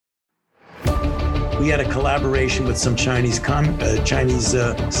We had a collaboration with some Chinese scientists.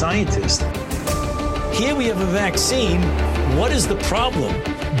 Here we have a vaccine. What is the problem?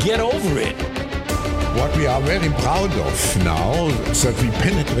 Get over it. What we are very proud of now is that we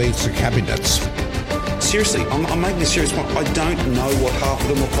penetrate the cabinets. Seriously, I'm making a serious point. I don't know what half of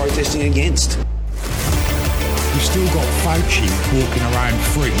them are protesting against. We still got Fauci walking around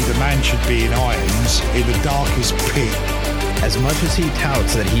free. The man should be in irons in the darkest pit. As much as he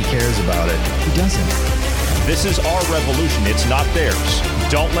touts that he cares about it, he doesn't. This is our revolution. It's not theirs.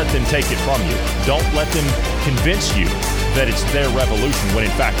 Don't let them take it from you. Don't let them convince you that it's their revolution when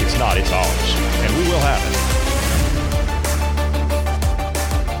in fact it's not. It's ours. And we will have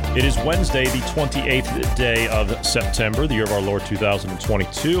it. It is Wednesday, the 28th day of September, the year of our Lord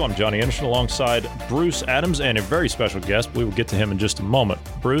 2022. I'm Johnny Anderson alongside Bruce Adams and a very special guest. We will get to him in just a moment.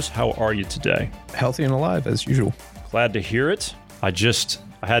 Bruce, how are you today? Healthy and alive as usual. Glad to hear it. I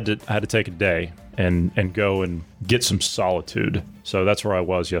had to take a day and go and get some solitude. So that's where I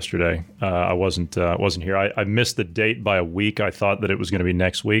was yesterday. I wasn't here. I missed the date by a week. I thought that it was going to be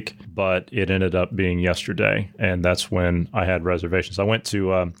next week, but it ended up being yesterday, and that's when I had reservations. I went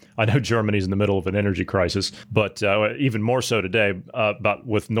to. I know Germany's in the middle of an energy crisis, but even more so today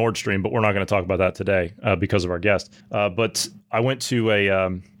with Nord Stream. But we're not going to talk about that today because of our guest. But I went to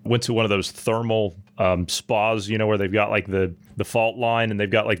one of those thermal spas, where they've got like the fault line and they've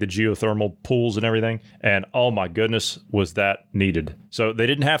got like the geothermal pools and everything. And oh my goodness, was that needed. So they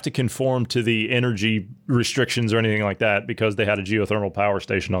didn't have to conform to the energy restrictions or anything like that because they had a geothermal power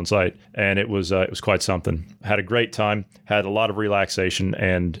station on site. And it was quite something. Had a great time, had a lot of relaxation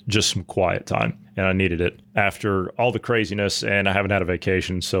and just some quiet time. And I needed it after all the craziness, and I haven't had a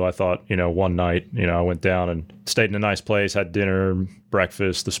vacation. So I thought, one night, I went down and stayed in a nice place, had dinner,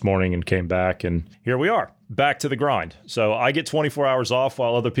 breakfast this morning, and came back. And here we are, back to the grind. So I get 24 hours off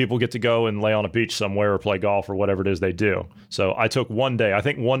while other people get to go and lay on a beach somewhere or play golf or whatever it is they do. So I took one day. I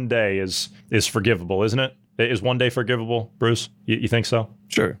think one day is forgivable, isn't it? Is one day forgivable, Bruce? You think so?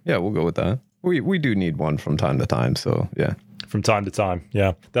 Sure. Yeah, we'll go with that. We do need one from time to time. So, yeah. From time to time.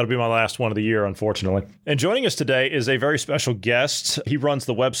 Yeah. That'll be my last one of the year, unfortunately. And joining us today is a very special guest. He runs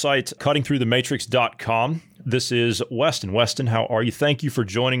the website cuttingthroughthematrix.com. This is Weston. Weston, how are you? Thank you for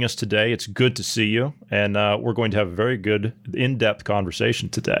joining us today. It's good to see you. And we're going to have a very good, in-depth conversation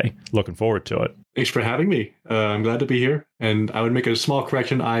today. Looking forward to it. Thanks for having me. I'm glad to be here. And I would make a small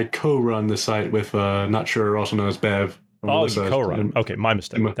correction. I co-run the site with Not Sure, also known as Bev. Oh, you co-run. Okay, my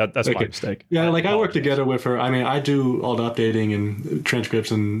mistake. That's my mistake. Yeah, I work together with her. I mean, I do all the updating and transcripts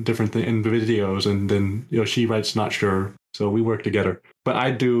and different and videos, and then she writes Not Sure. So we work together. But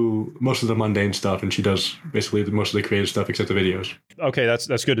I do most of the mundane stuff, and she does basically most of the creative stuff except the videos. Okay,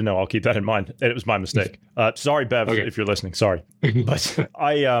 that's good to know. I'll keep that in mind. It was my mistake. Sorry, Bev, if you're listening. Sorry, but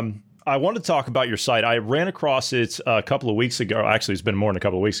I want to talk about your site. I ran across it a couple of weeks ago. Actually, it's been more than a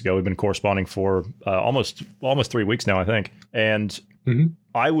couple of weeks ago. We've been corresponding for almost 3 weeks now, I think. And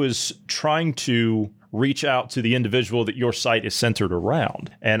I was trying to reach out to the individual that your site is centered around.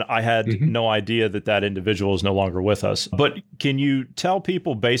 And I had no idea that individual is no longer with us. But can you tell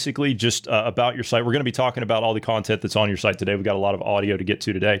people basically just about your site? We're going to be talking about all the content that's on your site today. We've got a lot of audio to get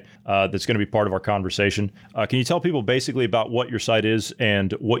to today that's going to be part of our conversation. Can you tell people basically about what your site is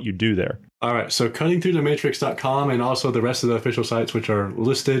and what you do there? All right. So cuttingthroughthematrix.com and also the rest of the official sites, which are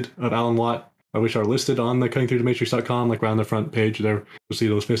listed of Alan Watt, which are listed on the cuttingthroughthematrix.com, like around the front page there. You'll see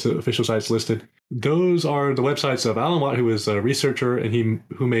those official sites listed. Those are the websites of Alan Watt, who is a researcher, and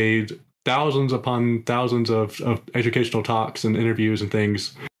who made thousands upon thousands of educational talks and interviews and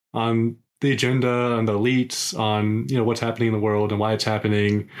things on the agenda and the elites, on what's happening in the world and why it's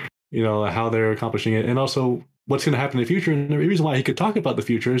happening, how they're accomplishing it, and also what's going to happen in the future. And the reason why he could talk about the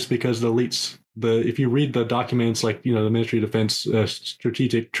future is because the elites, if you read the documents like the Ministry of Defense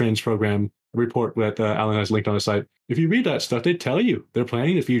Strategic Trends Program report that Alan has linked on his site. If you read that stuff, they tell you they're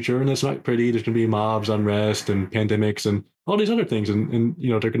planning the future, and it's not pretty. There's going to be mobs, unrest, and pandemics, and all these other things, and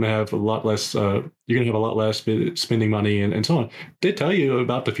they're going to have a lot less. You're going to have a lot less spending money and so on. They tell you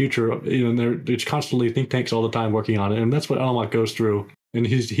about the future, and there's constantly think tanks all the time working on it, and that's what Alan Watt goes through. And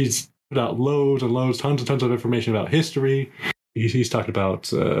he's put out loads and loads, tons and tons of information about history. He's talked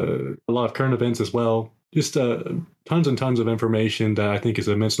about a lot of current events as well. Just tons and tons of information that I think is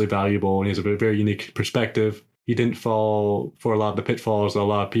immensely valuable, and he has a very, very unique perspective. He didn't fall for a lot of the pitfalls that a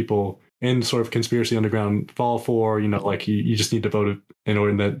lot of people in sort of conspiracy underground fall for. You just need to vote in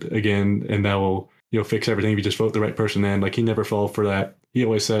order that again, and that will fix everything if you just vote the right person in. Like, he never fall for that. He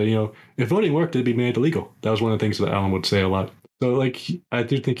always said, if voting worked, it'd be made illegal. That was one of the things that Alan would say a lot. So, I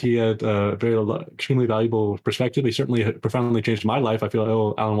do think he had a extremely valuable perspective. He certainly profoundly changed my life. I feel I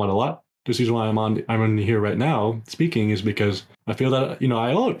owe Alan Watt a lot. this is why I'm on here right now speaking, is because I feel that,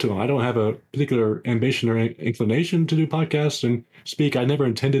 I owe it to them. I don't have a particular ambition or inclination to do podcasts and speak. I never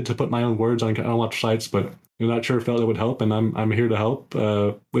intended to put my own words on Watch sites, but I'm not sure felt it would help, and I'm here to help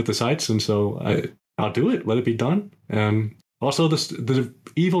with the sites, and so I'll do it. Let it be done. Also, the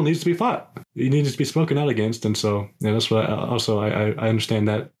evil needs to be fought. It needs to be spoken out against, and so that's what I understand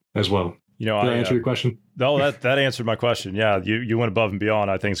that as well. Did I answer your question? No, that answered my question. Yeah, you went above and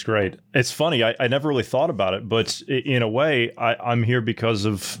beyond. I think it's great. It's funny. I never really thought about it, but in a way, I'm here because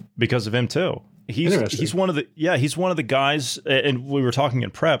of him too. He's one of the guys, and we were talking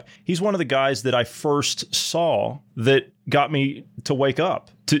in prep. He's one of the guys that I first saw that got me to wake up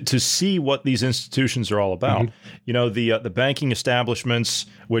to see what these institutions are all about. Mm-hmm. The banking establishments,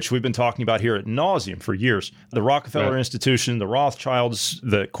 which we've been talking about here ad nauseum for years, the Rockefeller Institution, the Rothschilds,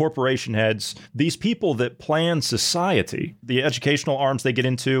 the corporation heads, these people that plan society, the educational arms they get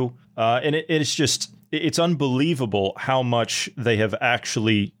into, and it's unbelievable how much they have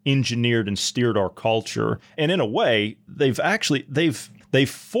actually engineered and steered our culture. And in a way, they've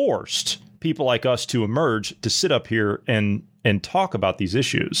forced people like us to emerge, to sit up here and talk about these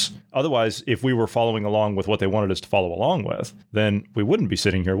issues. Otherwise, if we were following along with what they wanted us to follow along with, then we wouldn't be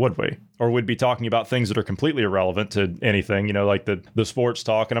sitting here, would we? Or we'd be talking about things that are completely irrelevant to anything, like the sports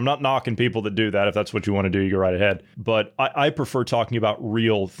talk. And I'm not knocking people that do that. If that's what you want to do, you go right ahead. But I prefer talking about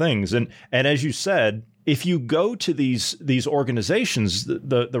real things. And as you said, if you go to these organizations,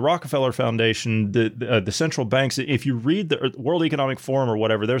 the Rockefeller Foundation, the central banks, if you read the World Economic Forum or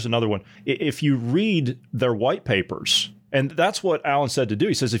whatever, there's another one. If you read their white papers, and that's what Alan said to do.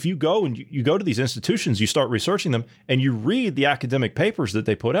 He says, if you go and you go to these institutions, you start researching them, and you read the academic papers that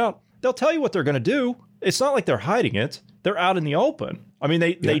they put out, they'll tell you what they're going to do. It's not like they're hiding it. They're out in the open. I mean,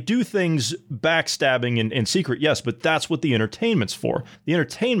 they do things backstabbing and in secret, yes, but that's what the entertainment's for. The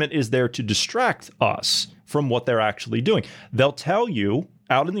entertainment is there to distract us from what they're actually doing. They'll tell you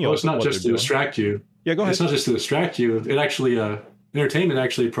out in the open. It's not just to distract you. Yeah, go ahead. It's not just to distract you. It actually, entertainment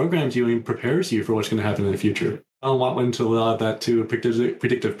actually programs you and prepares you for what's going to happen in the future. Alan Watt went into a lot of that too,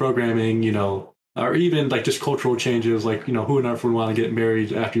 predictive programming, or even like just cultural changes, like, who and if we want to get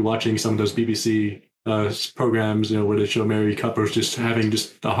married after watching some of those BBC programs, where they show married couples just having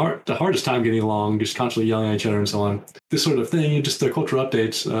just the hardest time getting along, just constantly yelling at each other and so on. This sort of thing, just the cultural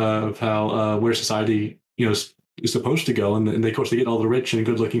updates of how where society is supposed to go, and of course they get all the rich and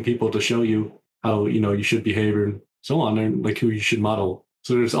good-looking people to show you how you should behave and so on, and like who you should model.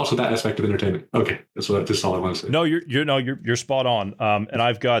 So there's also that aspect of entertainment. Okay, that's all I want to say. No, you're spot on. And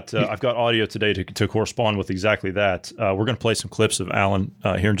I've got audio today to correspond with exactly that. We're going to play some clips of Alan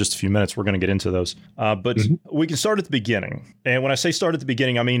here in just a few minutes. We're going to get into those, but we can start at the beginning. And when I say start at the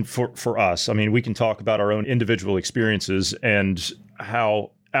beginning, I mean for us. I mean, we can talk about our own individual experiences and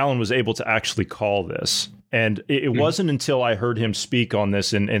how Alan was able to actually call this. And it wasn't until I heard him speak on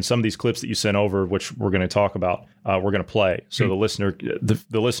this in some of these clips that you sent over, which we're going to talk about, we're going to play. So the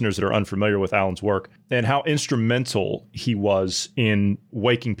listeners that are unfamiliar with Alan's work and how instrumental he was in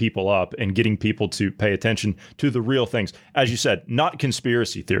waking people up and getting people to pay attention to the real things. As you said, not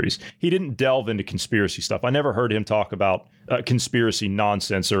conspiracy theories. He didn't delve into conspiracy stuff. I never heard him talk about conspiracy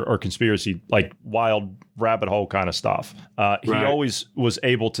nonsense or conspiracy, like wild rabbit hole kind of stuff. He always was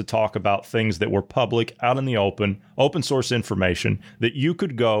able to talk about things that were public, out in the open source information that you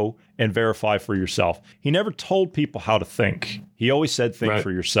could go and verify for yourself. He never told people how to think. He always said, think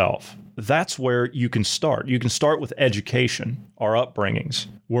for yourself. That's where you can start. You can start with education, our upbringings.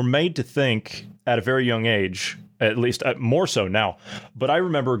 We're made to think at a very young age, at least more so now. But I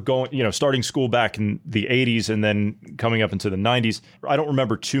remember starting school back in the 80s and then coming up into the 90s. I don't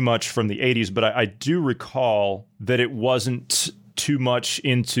remember too much from the 80s, but I do recall that it wasn't too much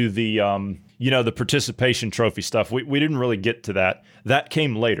into the, the participation trophy stuff. We didn't really get to that. That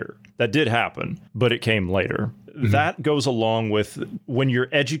came later. That did happen, but it came later. Mm-hmm. That goes along with when you're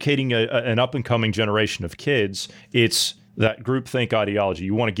educating an up-and-coming generation of kids, it's that groupthink ideology.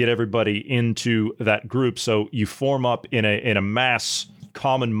 You want to get everybody into that group, so you form up in a mass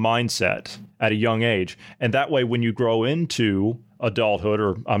common mindset at a young age. And that way, when you grow into adulthood,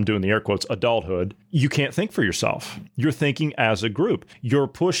 or I'm doing the air quotes, adulthood, you can't think for yourself. You're thinking as a group. You're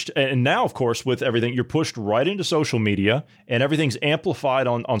pushed, and now, of course, with everything, you're pushed right into social media, and everything's amplified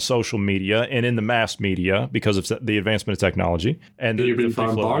on social media and in the mass media because of the advancement of technology. And you've been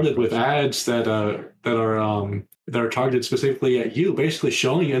bombarded with ads that are targeted specifically at you, basically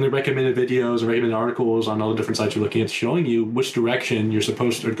showing you in the recommended videos and recommended articles on all the different sites you're looking at, showing you which direction you're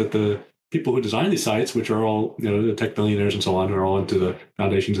supposed to, that the people who design these sites, which are all, the tech billionaires and so on, are all into the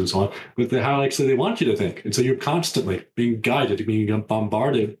foundations and so on, with how actually they want you to think. And so you're constantly being guided, being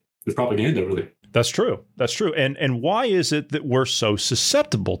bombarded It's propaganda, really. That's true. That's true. And why is it that we're so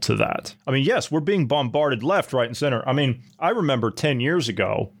susceptible to that? I mean, yes, we're being bombarded left, right, and center. I mean, I remember 10 years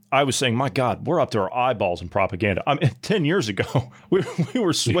ago, I was saying, my God, we're up to our eyeballs in propaganda. I mean, 10 years ago, we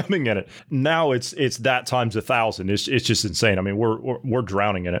were swimming in it. Now it's that times 1,000. It's just insane. I mean, we're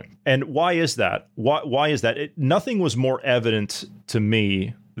drowning in it. And why is that? Why is that? Nothing was more evident to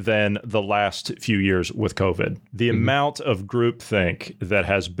me than the last few years with COVID. The amount of groupthink that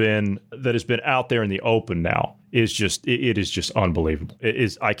has been out there in the open now is just unbelievable.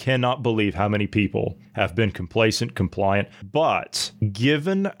 I cannot believe how many people have been complacent, compliant, but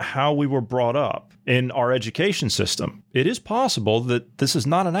given how we were brought up in our education system, it is possible that this is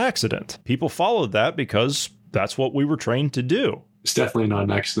not an accident. People followed that because that's what we were trained to do. It's definitely not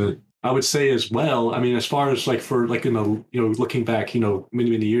an accident. I would say as well, I mean, as far as looking back,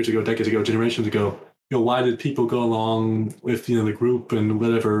 many years ago, decades ago, generations ago, why did people go along with, the group and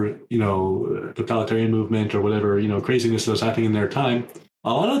whatever, totalitarian movement or whatever, craziness that was happening in their time?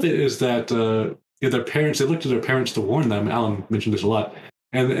 A lot of it is that their parents, they looked to their parents to warn them. Alan mentioned this a lot.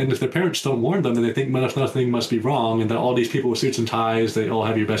 And if their parents don't warn them, then they think nothing must be wrong, and that all these people with suits and ties, they all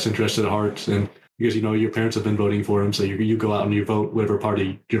have your best interests at heart. And because, your parents have been voting for him, so you go out and you vote whatever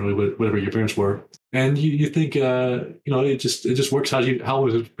party, generally whatever your parents were. And you think, it just works how it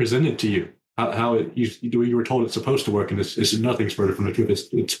was presented to you, you were told it's supposed to work, and it's nothing's further from the truth.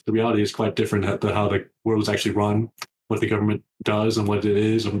 The reality is quite different how the world is actually run, what the government does and what it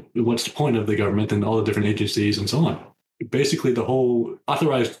is, and what's the point of the government and all the different agencies and so on. Basically, the whole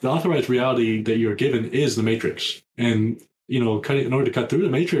authorized reality that you're given is the matrix. And, in order to cut through the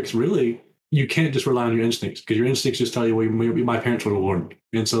matrix, really, you can't just rely on your instincts, because your instincts just tell you, well, my parents would have warned me.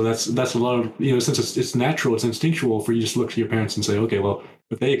 And so that's a lot of, since it's natural, it's instinctual for you just to look to your parents and say, okay, well,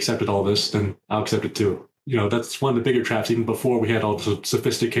 if they accepted all this, then I'll accept it too. That's one of the bigger traps, even before we had all the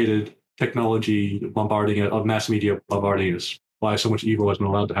sophisticated technology bombarding of mass media bombarding us. Why so much evil wasn't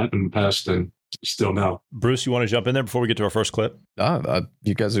allowed to happen in the past and still now. Bruce, you want to jump in there before we get to our first clip?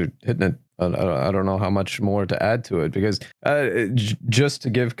 You guys are hitting it. I don't know how much more to add to it, because just to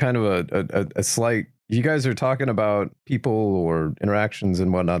give kind of a slight, you guys are talking about people or interactions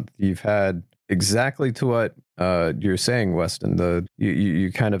and whatnot you've had exactly to what you're saying, Weston.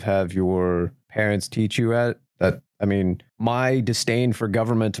 You kind of have your parents teach you that. I mean, my disdain for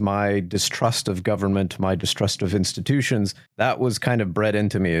government, my distrust of government, my distrust of institutions, that was kind of bred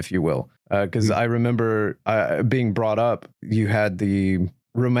into me, if you will. Because I remember being brought up, you had the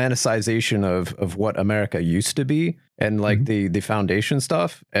romanticization of what America used to be and like the foundation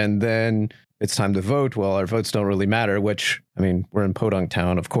stuff. And then it's time to vote. Well, our votes don't really matter, which, I mean, we're in Podunk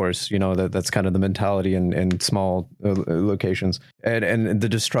Town, of course, that's kind of the mentality in small locations, and the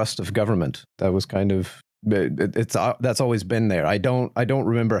distrust of government. That was kind of, that's always been there. I don't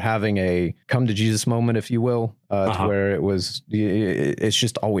remember having a come to Jesus moment, if you will, to where it's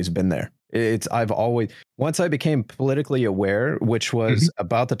just always been there. I've always, once I became politically aware, which was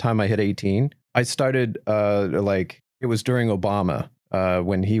about the time I hit 18, I started it was during Obama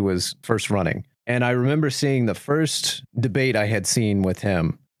when he was first running. And I remember seeing the first debate I had seen with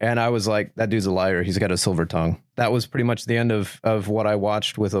him. And I was like, that dude's a liar. He's got a silver tongue. That was pretty much the end of what I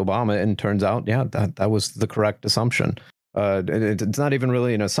watched with Obama. And turns out, yeah, that was the correct assumption. It's not even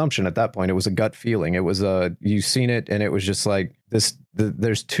really an assumption at that point. It was a gut feeling. It was you seen it, and it was just like this.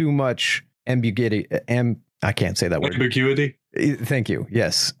 There's too much ambiguity. I can't say that word. Ambiguity. Thank you.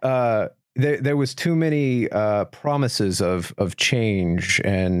 Yes. There was too many promises of change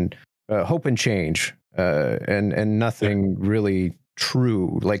and hope and change, and nothing really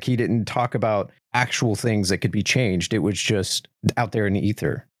true. Like, he didn't talk about actual things that could be changed. It was just out there in the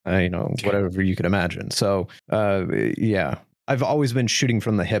ether. Whatever you could imagine. So, yeah, I've always been shooting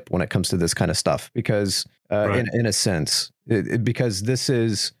from the hip when it comes to this kind of stuff, because in a sense, because this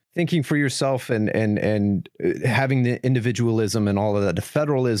is thinking for yourself and having the individualism and all of that, the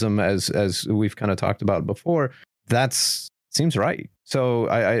federalism, as we've kind of talked about before, seems right. So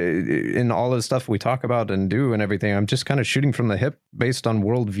I in all the stuff we talk about and do and everything, I'm just kind of shooting from the hip based on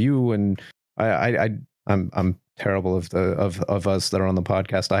worldview, and I'm terrible of us that are on the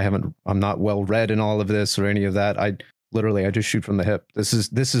podcast. I'm not well read in all of this or any of that. I just shoot from the hip. This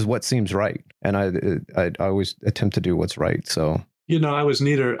is what seems right, and I always attempt to do what's right. So I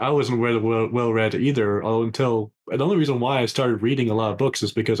wasn't well read either until, and the only reason why I started reading a lot of books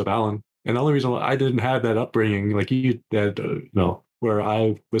is because of Alan, and the only reason why I didn't have that upbringing like you did, where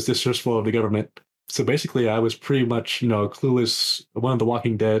I was distrustful of the government. So basically, I was pretty much, clueless, one of the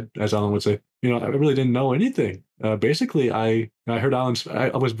Walking Dead, as Alan would say. I really didn't know anything. Basically, I heard Alan's.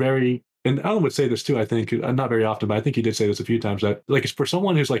 I was very and Alan would say this too, I think, not very often, but I think he did say this a few times, that like it's for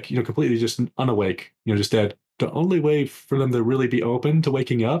someone who's like, completely just unawake, just dead, the only way for them to really be open to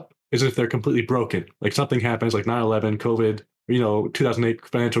waking up is if they're completely broken. Like something happens, like 9/11, COVID, 2008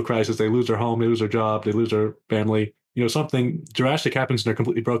 financial crisis, they lose their home, they lose their job, they lose their family. Something drastic happens and they're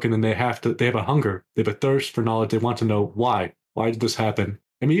completely broken, and they have a hunger, they have a thirst for knowledge. They want to know why did this happen?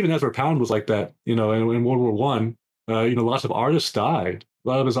 I mean, even Ezra Pound was like that, in World War I, lots of artists died. A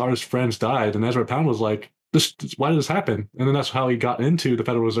lot of his artist friends died. And Ezra Pound was like, why did this happen? And then that's how he got into the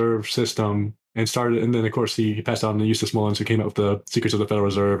Federal Reserve System and started. And then, of course, he passed on to Eustace Mullins, who came out with the Secrets of the Federal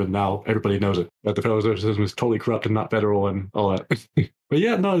Reserve. And now everybody knows it, that the Federal Reserve System is totally corrupt and not federal and all that. But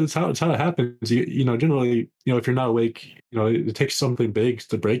yeah, no, it's how it happens. Generally, if you're not awake, it takes something big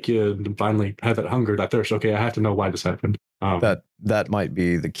to break you and finally have that hunger, that thirst. Okay, I have to know why this happened. That might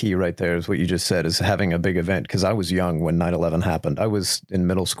be the key right there, is what you just said, is having a big event. Because I was young when 9/11 happened. I was in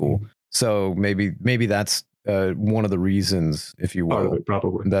middle school. So maybe that's one of the reasons, if you will,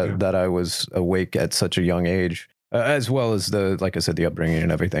 probably that I was awake at such a young age, as well as like I said, the upbringing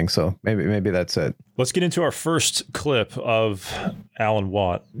and everything. So maybe that's it. Let's get into our first clip of Alan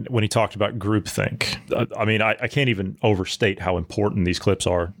Watt when he talked about groupthink. I mean, I can't even overstate how important these clips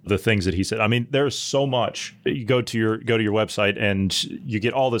are, the things that he said. I mean, there's so much. You go to your website and you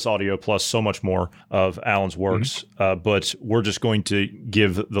get all this audio plus so much more of Alan's works, but we're just going to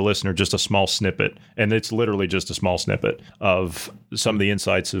give the listener just a small snippet, and it's literally just a small snippet of some of the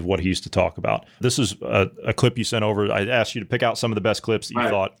insights of what he used to talk about. This is a clip you sent over. I asked you to pick out some of the best clips that you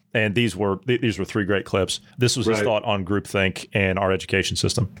thought, and these were 3 great clips. This was his thought on groupthink and our education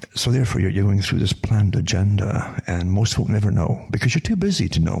system. So therefore, you're going through this planned agenda, and most folk never know because you're too busy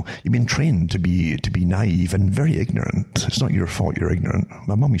to know. You've been trained to be naive and very ignorant. It's not your fault you're ignorant.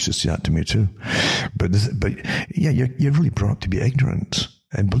 My mum used to say that to me too. But yeah, you're really brought up to be ignorant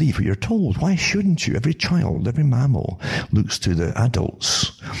and believe what you're told. Why shouldn't you? Every child, every mammal looks to the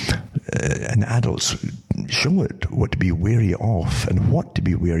adults, and adults show it what to be wary of and what to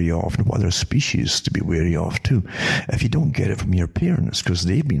be wary of and what other species to be wary of too. If you don't get it from your parents because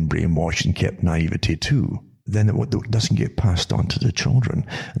they've been brainwashed and kept naivety too, then it doesn't get passed on to the children.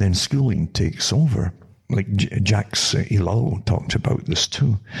 And then schooling takes over. Like Jacques Ellul talked about this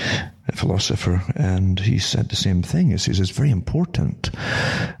too, a philosopher, and he said the same thing. He says it's very important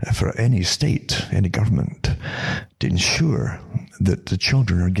for any state, any government, to ensure that the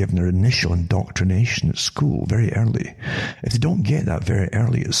children are given their initial indoctrination at school very early. If they don't get that very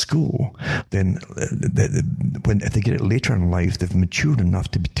early at school, then if they get it later in life, they've matured enough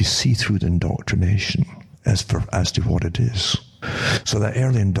to see through the indoctrination as to what it is. So that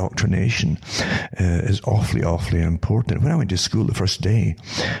early indoctrination is awfully, awfully important. When I went to school the first day,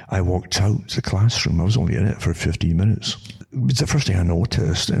 I walked out the classroom. I was only in it for 15 minutes. It was the first thing I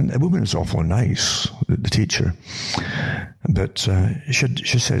noticed. And the woman was awfully nice, the teacher. But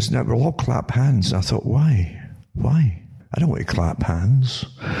she says, now we'll all clap hands. And I thought, why? Why? I don't want to clap hands.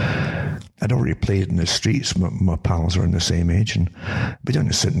 I'd already played in the streets. My pals are in the same age, and we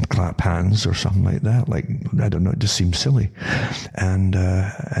don't sit and clap hands or something like that. Like, I don't know, it just seems silly. And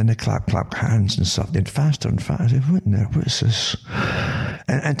they clap hands and stuff. Then faster and faster. I said, what is this?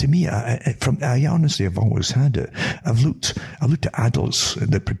 And to me, I honestly have always had it. I looked at adults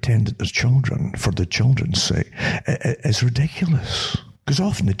that pretend that they're children for the children's sake. It's ridiculous. Because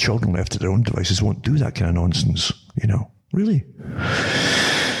often the children left to their own devices won't do that kind of nonsense, really.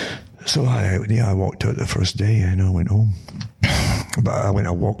 So I walked out the first day and I went home. But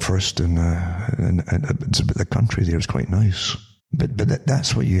I walked first and it's a bit of the country there. It's quite nice. But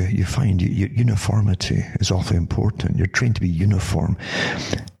that's what you find. Uniformity is awfully important. You're trained to be uniform.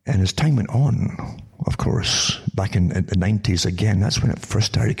 And as time went on, of course, back in the 90s again, that's when it first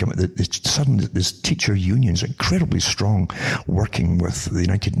started coming. Suddenly, this teacher unions, incredibly strong, working with the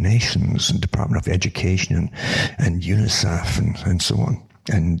United Nations and Department of Education and UNICEF and so on.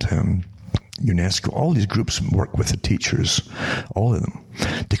 And UNESCO, all these groups work with the teachers, all of them,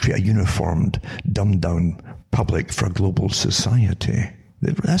 to create a uniformed, dumbed-down public for a global society.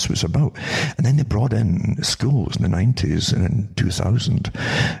 That's what it's about. And then they brought in schools in the 90s and in 2000,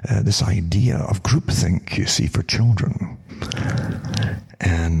 this idea of groupthink, you see, for children.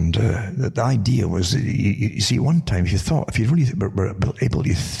 And the idea was, you see, one time if you really were able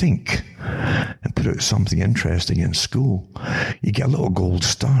to think and put out something interesting in school, you get a little gold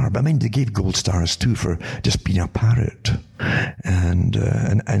star. But I mean, they gave gold stars too for just being a parrot.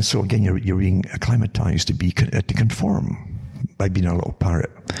 And so again, you're being acclimatized to conform by being a little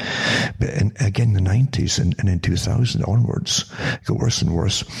parrot. But again, in the 90s and in 2000 onwards, it got worse and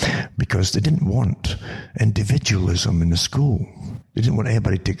worse because they didn't want individualism in the school. They didn't want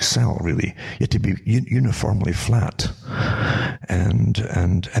anybody to excel, really. You had to be uniformly flat. And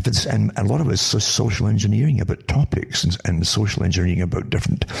a lot of it's social engineering about topics and social engineering about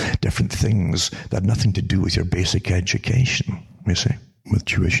different things that had nothing to do with your basic education, you see. With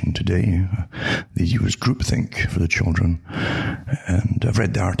tuition today, they use groupthink for the children. And I've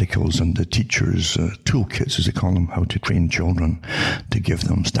read the articles and the teachers' toolkits, as they call them, how to train children to give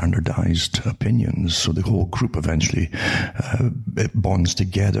them standardized opinions. So the whole group eventually it bonds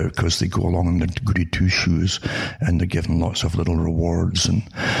together because they go along in their goody two-shoes and they're given lots of little rewards. And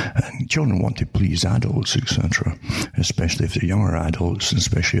children want to please adults, etc., especially if they're younger adults, and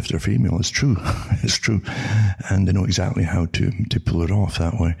especially if they're female. It's true. It's true. And they know exactly how to pull it off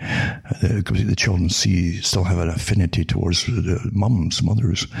that way. The children still have an affinity towards the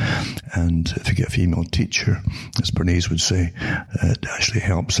mothers. And if you get a female teacher, as Bernays would say, it actually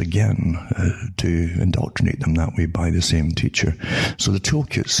helps again to indoctrinate them that way by the same teacher. So the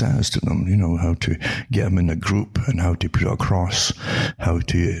toolkit says to them, how to get them in a group and how to put it across, how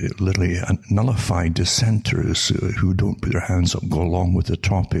to literally nullify dissenters who don't put their hands up, go along with the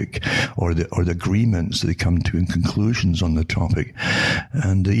topic or the agreements that they come to in conclusions on the topic.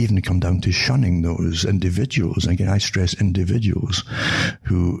 And they even come down to shunning those individuals. And again, I stress individuals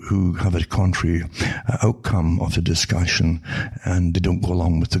who have a contrary outcome of the discussion and they don't go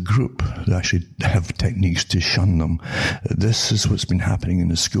along with the group. They actually have techniques to shun them. This is what's been happening in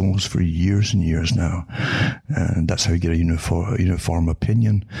the schools for years and years now. And that's how you get a uniform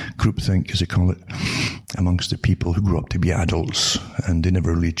opinion, groupthink, as they call it, amongst the people who grew up to be adults. And they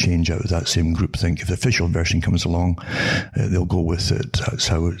never really change out of that same groupthink. If the official version comes along, they'll go with it. That's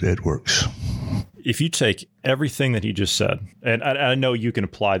how it works. If you take everything that he just said, and I know you can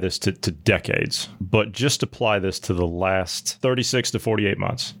apply this to decades, but just apply this to the last 36 to 48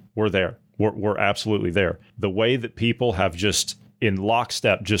 months, we're there. We're absolutely there. The way that people have just in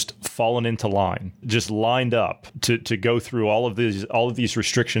lockstep just fallen into line, just lined up to go through all of these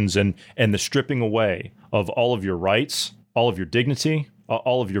restrictions and the stripping away of all of your rights, all of your dignity,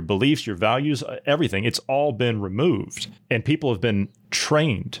 all of your beliefs, your values, everything. It's all been removed. And people have been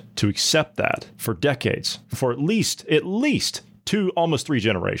trained to accept that for decades, for at least 2, almost 3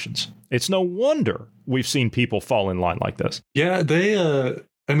 generations. It's no wonder we've seen people fall in line like this. Yeah, the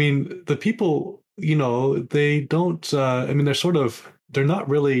people, they don't, they're not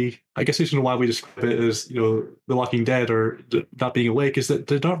really, I guess the reason why we describe it as, The Walking Dead or not being awake is that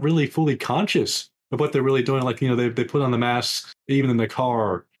they're not really fully conscious of what they're really doing. Like, they put on the masks, even in the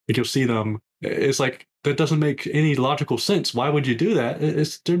car, you'll see them. It's like, that doesn't make any logical sense. Why would you do that?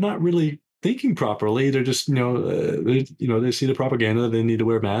 They're not really thinking properly. They're just, they see the propaganda. They need to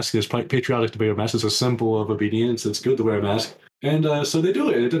wear masks. It's patriotic to wear a mask. It's a symbol of obedience. It's good to wear a mask. And so they do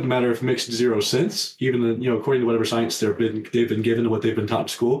it. It doesn't matter if it makes 0 sense, even, according to whatever science they've been given and what they've been taught in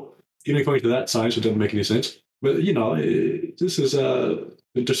school. Even according to that science, it doesn't make any sense. But, this is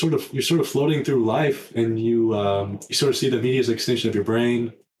you're sort of floating through life, and you sort of see the media as an extension of your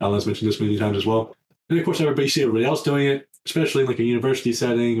brain. Alan's mentioned this many times as well. And of course, everybody else doing it, especially in like a university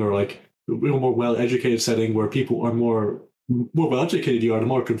setting or like a more well-educated setting where people are more well-educated you are, the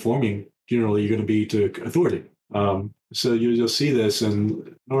more conforming generally you're going to be to authority. So you'll see this, and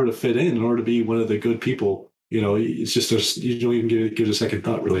in order to fit in order to be one of the good people, it's just you don't even give it a second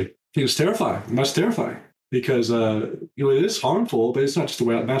thought, really. It's terrifying. That's terrifying because it is harmful, but it's not just the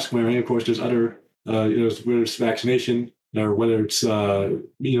mask wearing. Of course, there's other whether it's vaccination or whether it's all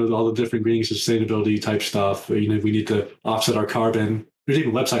the different green sustainability type stuff. We need to offset our carbon. There's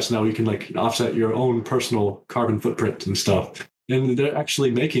even websites now where you can like offset your own personal carbon footprint and stuff, and they're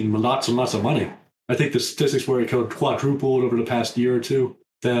actually making lots and lots of money. I think the statistics were quadrupled over the past year or two.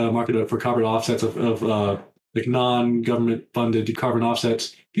 The market for carbon offsets of like non-government funded carbon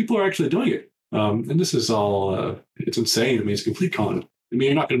offsets. People are actually doing it. And this is all, it's insane. It's complete con.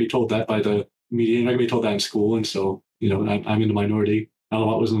 You're not going to be told that by the media. You're not going to be told that in school. And so, I'm in the minority.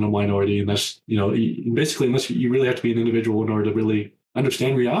 Alan was in the minority. And that's, basically, unless you really have to be an individual in order to really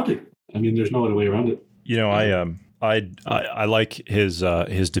understand reality. There's no other way around it. I like his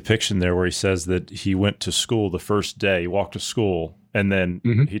depiction there where he says that he went to school the first day, he walked to school, and then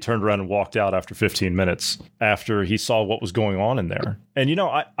he turned around and walked out after 15 minutes after he saw what was going on in there. And,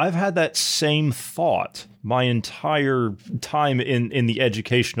 I've had that same thought my entire time in the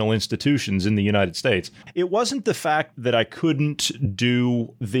educational institutions in the United States. It wasn't the fact that I couldn't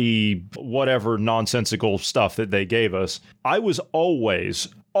do the whatever nonsensical stuff that they gave us. I was always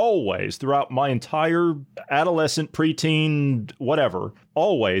always, throughout my entire adolescent, preteen, whatever,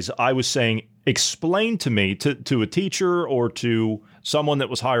 always I was saying, explain to me, to a teacher or to someone that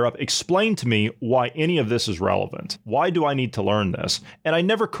was higher up, explain to me why any of this is relevant. Why do I need to learn this? And I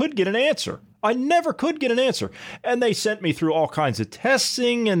never could get an answer. And they sent me through all kinds of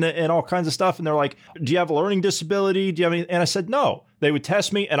testing and all kinds of stuff. And they're like, do you have a learning disability? Do you have any? And I said, no. They would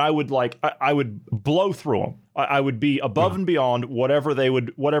test me and I would I would blow through them. I would be above and beyond whatever they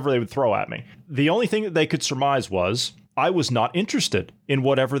would throw at me. The only thing that they could surmise was I was not interested in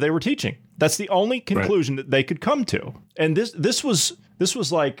whatever they were teaching. That's the only conclusion that they could come to. And this was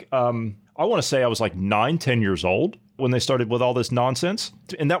like, I want to say I was like 9-10 years old when they started with all this nonsense.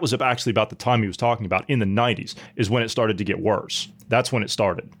 And that was actually about the time he was talking about in the 90s is when it started to get worse. That's when it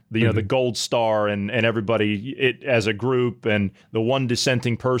started. The gold star and everybody as a group and the one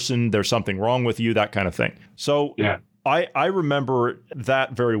dissenting person, there's something wrong with you, that kind of thing. So yeah. I remember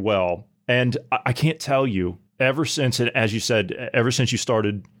that very well. And I can't tell you, ever since it, as you said, ever since you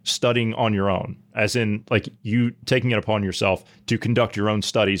started studying on your own, as in like you taking it upon yourself to conduct your own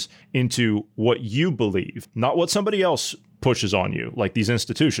studies into what you believe, not what somebody else pushes on you, like these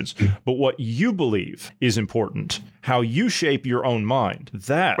institutions, but what you believe is important, how you shape your own mind.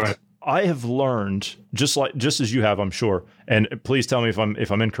 That I have learned, just as you have, I'm sure, and please tell me if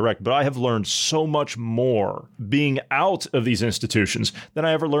I'm incorrect, but I have learned so much more being out of these institutions than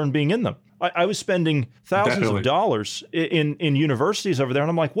I ever learned being in them. I was spending thousands of dollars in universities over there, and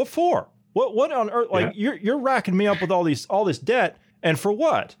I'm like, what for? What on earth? Like you're racking me up with all this debt, and for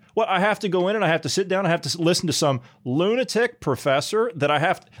what? What, I have to go in and I have to sit down, I have to listen to some lunatic professor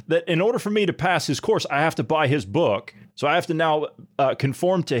that in order for me to pass his course, I have to buy his book. So I have to now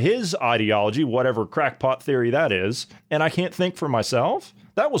conform to his ideology, whatever crackpot theory that is, and I can't think for myself.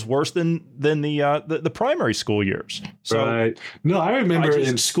 That was worse than the primary school years. So, right. No, I remember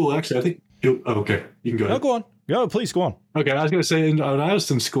in school, actually, I think... okay, you can go ahead. No, go on. No, please go on. Okay, I was going to say, when I was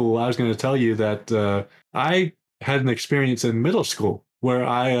in school, I was going to tell you that I had an experience in middle school where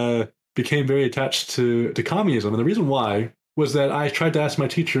I became very attached to communism. And the reason why was that I tried to ask my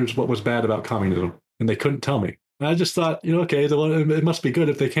teachers what was bad about communism, and they couldn't tell me. And I just thought, okay, it must be good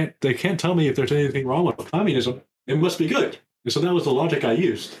if they can't tell me if there's anything wrong with communism. It must be good. And so that was the logic I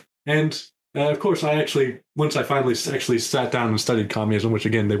used. And of course, once I finally actually sat down and studied communism, which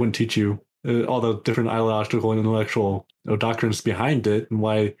again, they wouldn't teach you all the different ideological and intellectual doctrines behind it and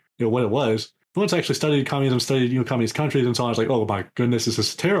why, what it was. But once I actually studied communism, studied communist countries and so on, I was like, oh my goodness, this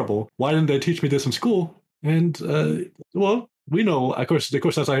is terrible. Why didn't they teach me this in school? And well, we know, of course,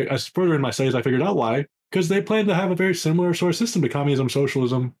 as further in my studies, I figured out why. Because they plan to have a very similar sort of system to communism,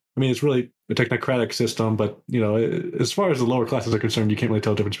 socialism. I mean, it's really a technocratic system, but, as far as the lower classes are concerned, you can't really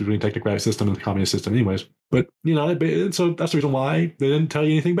tell the difference between a technocratic system and the communist system anyways. But, so that's the reason why they didn't tell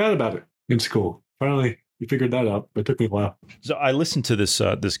you anything bad about it in school. Finally, we figured that out, but it took me a while. So I listened to this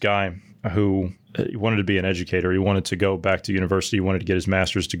guy who wanted to be an educator. He wanted to go back to university. He wanted to get his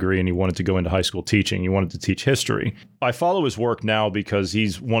master's degree, and he wanted to go into high school teaching. He wanted to teach history. I follow his work now because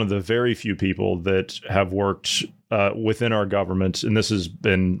he's one of the very few people that have worked within our government, and this has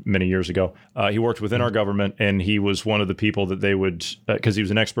been many years ago. He worked within our government, and he was one of the people that they would, because he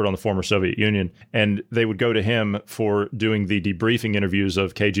was an expert on the former Soviet Union, and they would go to him for doing the debriefing interviews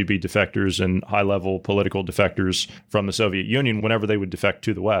of KGB defectors and high-level political defectors from the Soviet Union whenever they would defect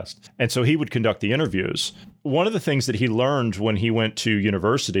to the West. And so he would conduct the interviews. One of the things that he learned when he went to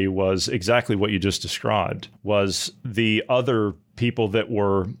university was exactly what you just described, was the other people that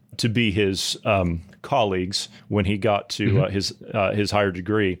were to be his colleagues when he got to his higher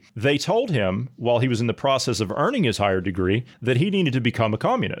degree. They told him while he was in the process of earning his higher degree that he needed to become a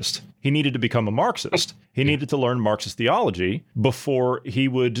communist. He needed to become a Marxist. He needed to learn Marxist theology before he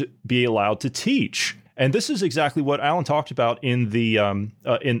would be allowed to teach. And this is exactly what Alan talked about in the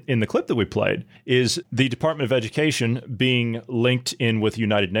in the clip that we played, is the Department of Education being linked in with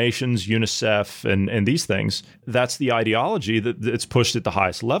United Nations, UNICEF, and these things. That's the ideology that's pushed at the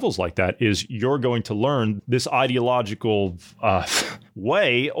highest levels like that, is you're going to learn this ideological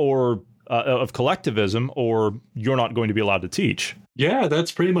way or of collectivism, or you're not going to be allowed to teach. Yeah,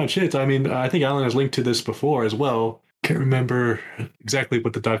 that's pretty much it. I mean, I think Alan has linked to this before as well. Can't remember exactly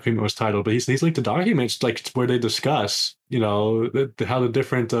what the document was titled, but he's linked to documents like where they discuss, how the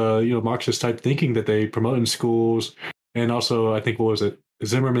different, Marxist type thinking that they promote in schools. And also, I think, what was it?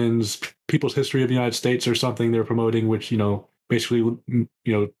 Zimmerman's People's History of the United States or something they're promoting, which, basically,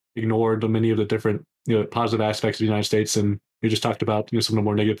 ignored many of the different, positive aspects of the United States. And we just talked about, some of the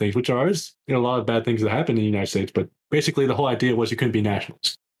more negative things, which are, a lot of bad things that happen in the United States. But basically, the whole idea was you couldn't be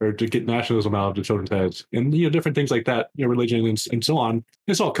nationalist. or to get nationalism out of the children's heads, and different things like that, religion and so on.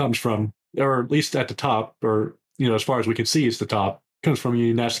 This all comes from, or at least at the top, or as far as we can see, it's the top, comes from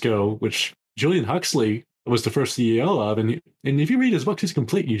UNESCO, which Julian Huxley was the first CEO of, and if you read his books, he's a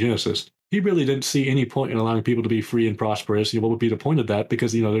complete eugenicist. He really didn't see any point in allowing people to be free and prosperous. What would be the point of that?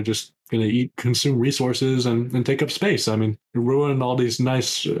 Because they're just going to consume resources and take up space. I mean, ruin all these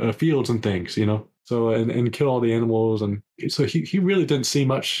nice fields and things. So and kill all the animals, and so he really didn't see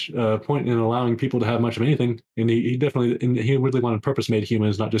much point in allowing people to have much of anything. And he really wanted purpose-made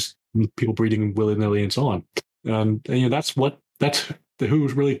humans, not just people breeding willy-nilly and so on. And that's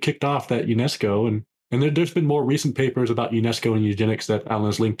who's really kicked off that UNESCO. And there's been more recent papers about UNESCO and eugenics that Alan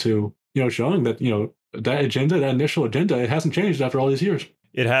has linked to, showing that, that initial agenda, it hasn't changed after all these years.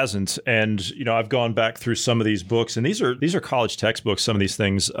 It hasn't. And, I've gone back through some of these books, and these are college textbooks, some of these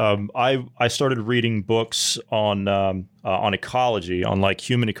things. I started reading books on ecology, on like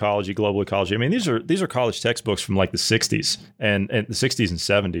human ecology, global ecology. I mean, these are college textbooks from like the 60s and the 60s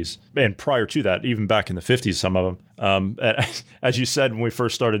and 70s. And prior to that, even back in the 50s, some of them. As you said, when we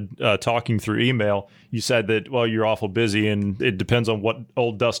first started talking through email, you said that, well, you're awful busy and it depends on what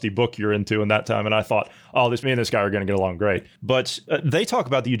old dusty book you're into in that time. And I thought, me and this guy are going to get along great. But they talk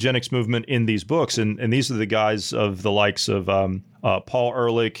about the eugenics movement in these books. And these are the guys of the likes of Paul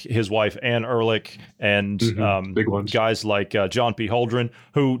Ehrlich, his wife Anne Ehrlich, and big ones. Guys like John P. Holdren,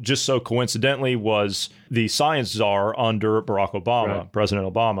 who just so coincidentally was the science czar under Barack Obama, right.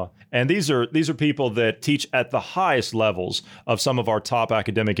 President Obama. And these are people that teach at the highest levels of some of our top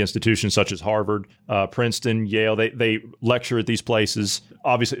academic institutions, such as Harvard, Princeton, Yale. They lecture at these places.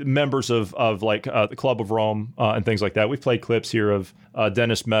 Obviously, members of like the Club of Rome and things like that. We've played clips here of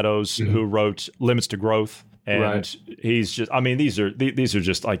Dennis Meadows, who wrote Limits to Growth. And right. He's just, these are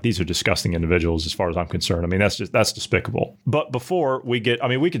disgusting individuals as far as I'm concerned. I mean, that's despicable. But before we get,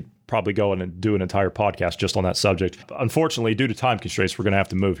 we could probably go in and do an entire podcast just on that subject. Unfortunately, due to time constraints, we're going to have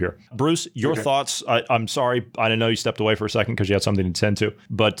to move here. Bruce, your thoughts, I'm sorry, I didn't know you stepped away for a second because you had something to tend to,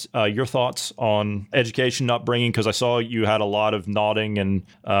 but your thoughts on education upbringing, because I saw you had a lot of nodding and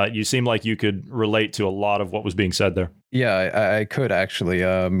you seemed like you could relate to a lot of what was being said there. Yeah, I could actually.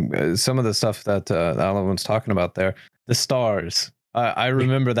 Some of the stuff that Alan was talking about there, the stars. I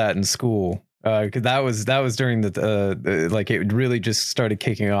remember that in school. Cause that was during the like it really just started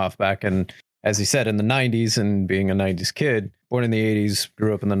kicking off back in, as he said, in the 90s, and being a 90s kid, born in the 80s,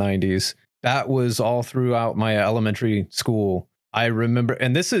 grew up in the 90s. That was all throughout my elementary school. I remember,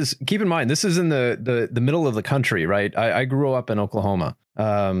 and this is, keep in mind, this is in the middle of the country, right? I grew up in Oklahoma.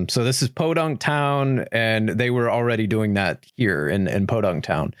 So this is Podunk Town, and they were already doing that here in Podunk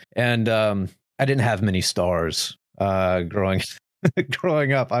Town. And I didn't have many stars growing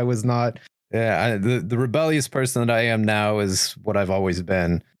up. I was not. The rebellious person that I am now is what I've always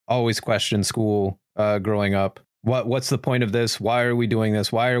been. Always questioned school growing up. What's the point of this? Why are we doing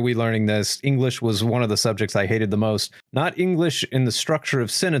this? Why are we learning this? English was one of the subjects I hated the most. Not English in the structure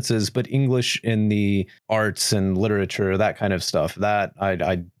of sentences, but English in the arts and literature, that kind of stuff. That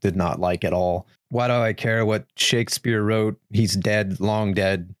I did not like at all. Why do I care what Shakespeare wrote? He's dead, long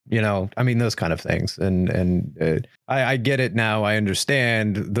dead. Those kind of things. And I get it now. I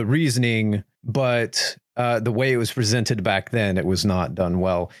understand the reasoning, but the way it was presented back then, it was not done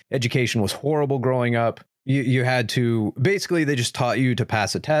well. Education was horrible growing up. You had to, basically, they just taught you to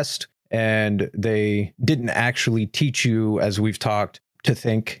pass a test, and they didn't actually teach you, as we've talked, to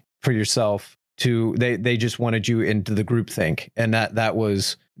think for yourself. They just wanted you into the group think, and that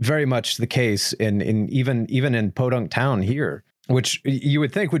was very much the case in even in Podunk Town here, which you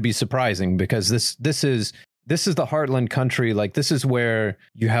would think would be surprising, because this is the heartland country. Like, this is where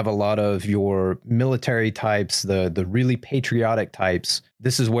you have a lot of your military types, the really patriotic types.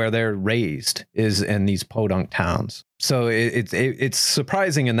 This is where they're raised, is in these podunk towns. So it's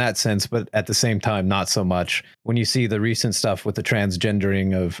surprising in that sense, but at the same time, not so much when you see the recent stuff with the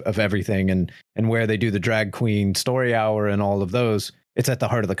transgendering of everything, and where they do the drag queen story hour and all of those. It's at the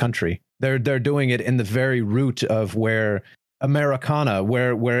heart of the country. They're doing it in the very root of where Americana,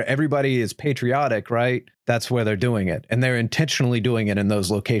 where everybody is patriotic, right? That's where they're doing it. And they're intentionally doing it in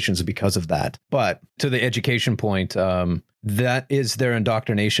those locations because of that. But to the education point, that is their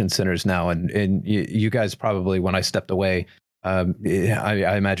indoctrination centers now. And you guys probably, when I stepped away,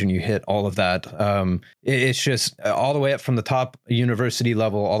 I imagine you hit all of that. It's just all the way up from the top university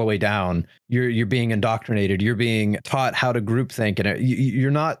level, all the way down. You're being indoctrinated. You're being taught how to group think. And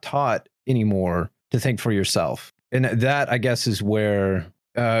you're not taught anymore to think for yourself. And that, I guess, is where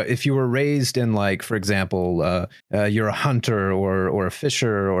if you were raised in, like, for example, you're a hunter or a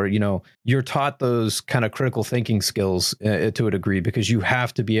fisher, or, you're taught those kind of critical thinking skills to a degree, because you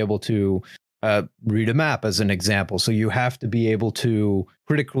have to be able to read a map, as an example. So you have to be able to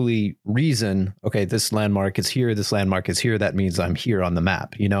critically reason, okay, this landmark is here, this landmark is here. That means I'm here on the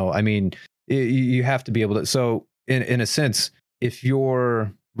map. I mean, you have to be able to. So in a sense, if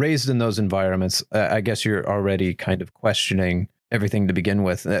you're raised in those environments, I guess you're already kind of questioning everything to begin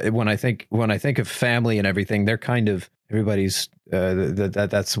with. When I think of family and everything, they're kind of, everybody's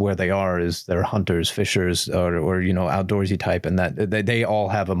that's where they are, is they're hunters, fishers, or outdoorsy type, and that they all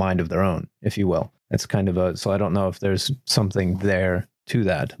have a mind of their own, if you will. That's kind of so I don't know if there's something there to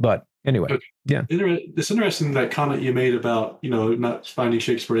that, but anyway, yeah. It's interesting, that comment you made about not finding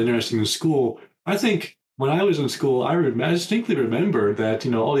Shakespeare interesting in school. I think when I was in school, I distinctly remember that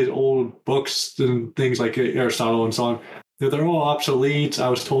all these old books and things like Aristotle and so on, that they're all obsolete, I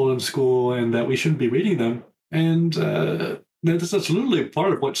was told in school, and that we shouldn't be reading them. And that's literally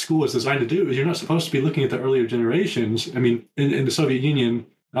part of what school is designed to do. Is you're not supposed to be looking at the earlier generations. I mean, in the Soviet Union,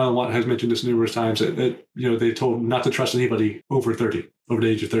 Alan Watt has mentioned this numerous times, that they told not to trust anybody over the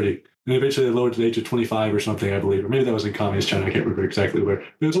age of 30. And eventually they lowered to the age of 25 or something, I believe. Or maybe that was in communist China. I can't remember exactly where.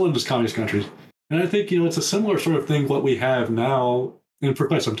 But it was one of those communist countries. And I think, it's a similar sort of thing what we have now, and for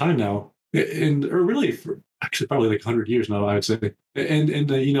quite some time now, or really for actually probably like 100 years now, I would say, in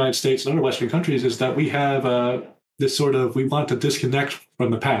the United States and other Western countries, is that we have this sort of, we want to disconnect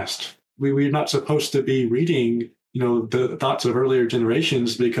from the past. We're not supposed to be reading, the thoughts of earlier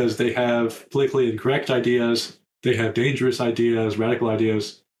generations, because they have politically incorrect ideas, they have dangerous ideas, radical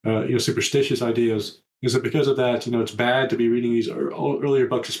ideas, superstitious ideas. Is that because of that, it's bad to be reading these earlier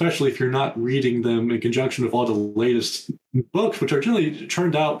books, especially if you're not reading them in conjunction with all the latest books, which are generally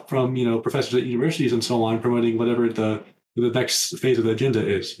churned out from, professors at universities and so on, promoting whatever the next phase of the agenda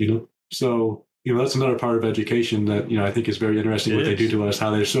is, So, that's another part of education that, I think is very interesting, what they do to us,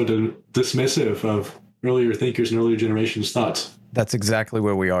 how they're so dismissive of earlier thinkers and earlier generations' thoughts. That's exactly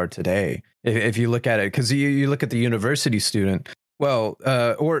where we are today. If you look at it, because you look at the university student, well,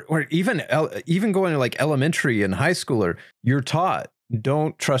 or even going to like elementary and high schooler, you're taught,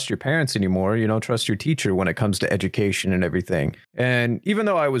 don't trust your parents anymore. Trust your teacher when it comes to education and everything. And even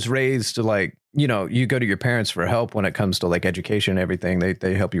though I was raised to, like, you go to your parents for help when it comes to like education and everything,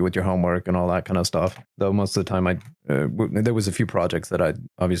 they help you with your homework and all that kind of stuff. Though most of the time there was a few projects that I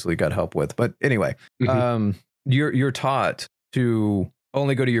obviously got help with. But anyway, you're taught to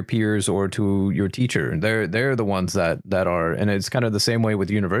only go to your peers or to your teacher. They're the ones that are, and it's kind of the same way with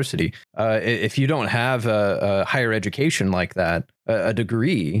university. If you don't have a higher education like that, a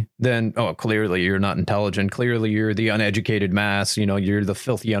degree, then clearly you're not intelligent. Clearly you're the uneducated mass. You're the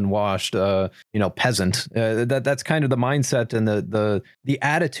filthy, unwashed, peasant. That's kind of the mindset and the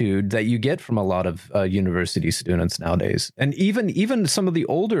attitude that you get from a lot of university students nowadays, and even some of the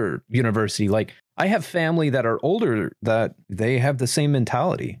older university. Like, I have family that are older that they have the same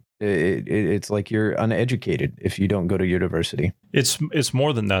mentality. It's like you're uneducated if you don't go to university. It's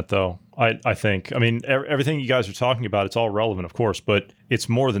more than that, though. I think. I mean, everything you guys are talking about, it's all relevant, of course, but it's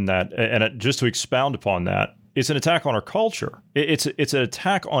more than that. And just to expound upon that, it's an attack on our culture. It's an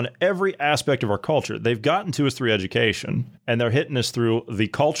attack on every aspect of our culture. They've gotten to us through education, and they're hitting us through the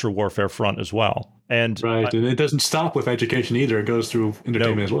culture warfare front as well. And right, and it doesn't stop with education either. It goes through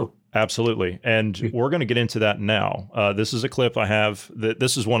entertainment as well. Absolutely. And we're going to get into that now. This is a clip I have.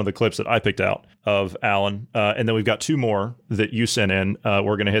 This is one of the clips that I picked out of Alan. And then we've got two more that you sent in.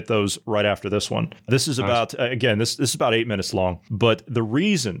 We're going to hit those right after this one. This is about, again, this is about 8 minutes long. But the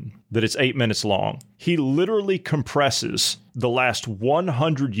reason that it's 8 minutes long, he literally compresses the last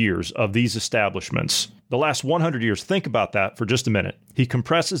 100 years of these establishments. The last 100 years. Think about that for just a minute. He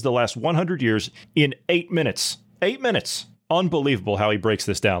compresses the last 100 years in 8 minutes. 8 minutes. Unbelievable how he breaks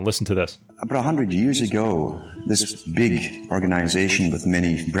this down. Listen to this. About 100 years ago, this big organization with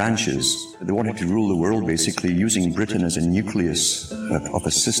many branches, they wanted to rule the world basically using Britain as a nucleus of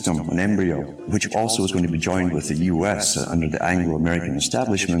a system, an embryo, which also was going to be joined with the US under the Anglo-American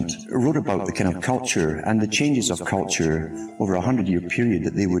establishment, wrote about the kind of culture and the changes of culture over a 100-year period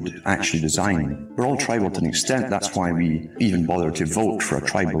that they would actually design. We're all tribal to an extent. That's why we even bother to vote for a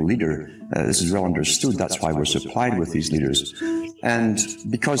tribal leader. This is well understood. That's why we're supplied with these leaders. And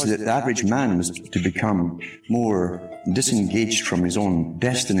because the average man was to become more disengaged from his own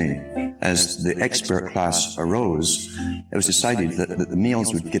destiny as the expert class arose, it was decided that the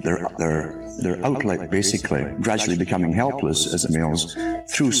males would get their outlet, basically, gradually becoming helpless as males,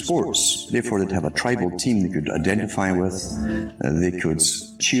 through sports. Therefore, they'd have a tribal team they could identify with. They could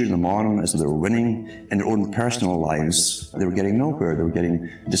cheer them on as they were winning. In their own personal lives, they were getting nowhere. They were getting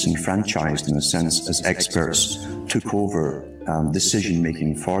disenfranchised, in a sense, as experts took over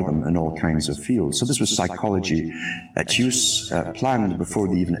decision-making for them in all kinds of fields. So this was psychology at use, planned before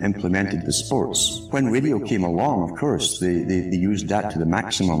they even implemented the sports. When radio came along, of course, they used that to the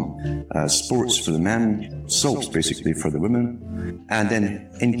maximum. Sports for the men, soaps basically for the women, and then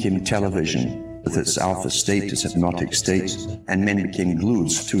in came television with its alpha state, its hypnotic state, and men became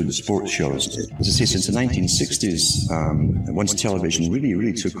glued to the sports shows. As I say, since the 1960s, once television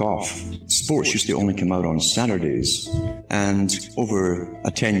really took off, sports used to only come out on Saturdays, and over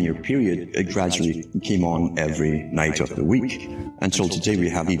a 10-year period, it gradually came on every night of the week. Until today, we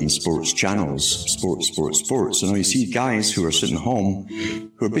have even sports channels, sports. And now you see guys who are sitting home,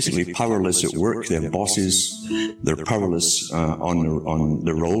 who are basically powerless at work. They have bosses. They're powerless on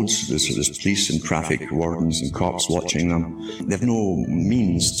the roads. There's police and traffic wardens and cops watching them. They have no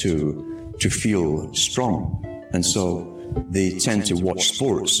means to feel strong. And so they tend to watch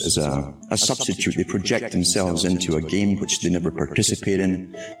sports as a substitute. They project themselves into a game which they never participate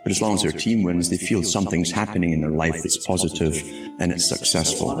in. But as long as their team wins, they feel something's happening in their life that's positive and it's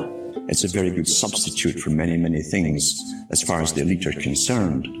successful. It's a very good substitute for many things as far as the elite are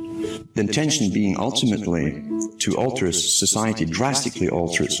concerned. The intention being ultimately to alter society, drastically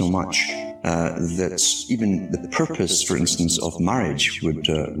alter it so much that even the purpose, for instance, of marriage would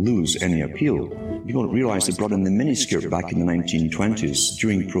lose any appeal. People don't realize they brought in the miniskirt back in the 1920s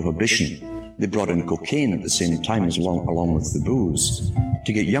during Prohibition. They brought in cocaine at the same time along with the booze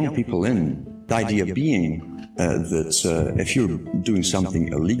to get young people in. The idea being that if you're doing something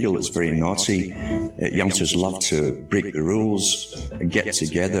illegal, it's very naughty. Youngsters love to break the rules, get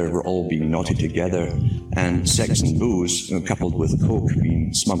together, we're all being naughty together. And sex and booze, coupled with coke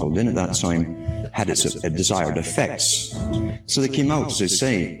being smuggled in at that time, had its desired effects. So they came out, as I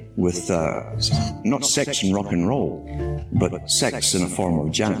say, with not sex and rock and roll, but sex in a form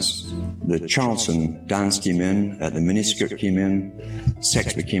of jazz. The Charleston dance came in, the miniskirt came in,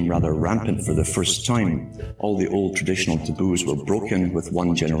 sex became rather rampant for the first time. All the old traditional taboos were broken with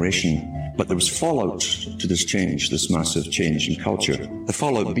one generation, but there was fallout to this change, this massive change in culture. The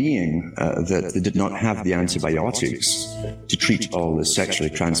fallout being that they did not have the antibiotics to treat all the sexually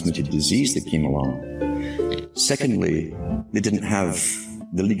transmitted disease that came along. Secondly, they didn't have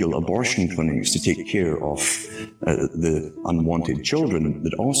the legal abortion clinics to take care of the unwanted children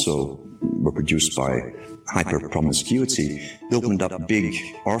that also were produced by hyper-promiscuity. They opened up big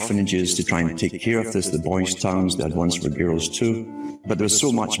orphanages to try and take care of this, the boys' towns, they had ones for girls too. But there was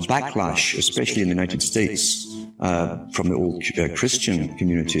so much backlash, especially in the United States, from the old Christian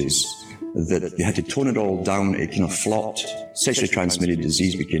communities, that they had to tone it all down. It kind of flopped. Sexually transmitted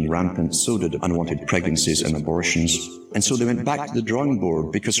disease became rampant, so did unwanted pregnancies and abortions. And so they went back to the drawing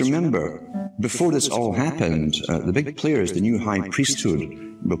board, because remember, before this all happened, the big players, the new high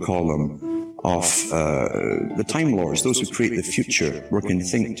priesthood, we'll call them, of the Time Lords, those who create the future, work in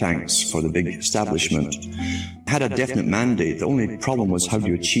think tanks for the big establishment, had a definite mandate. The only problem was how do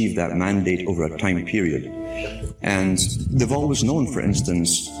you achieve that mandate over a time period. And they've always known, for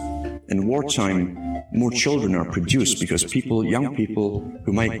instance, in wartime, more children are produced because young people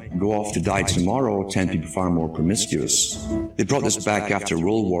who might go off to die tomorrow tend to be far more promiscuous. They brought this back after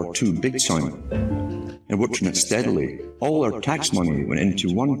World War II big time and worked on it steadily. All our tax money went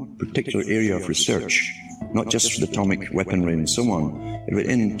into one particular area of research, not just for the atomic weaponry and so on. It went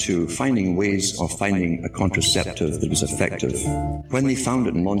into finding ways of finding a contraceptive that was effective. When they found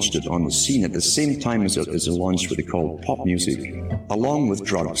it and launched it on the scene, at the same time as they launched what they called pop music, along with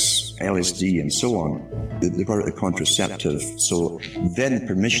drugs, LSD and so on, they brought out the contraceptive. So then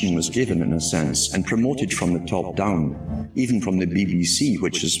permission was given, in a sense, and promoted from the top down, even from the BBC,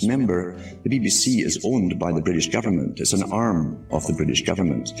 which is, remember, the BBC is owned by the British government. It's an arm of the British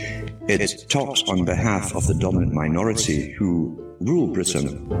government. It talks on behalf of the dominant minority who rule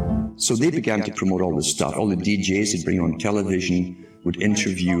Britain. So they began to promote all this stuff. All the DJs they'd bring on television would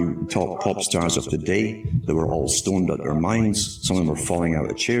interview top pop stars of the day. They were all stoned out of their minds. Some of them were falling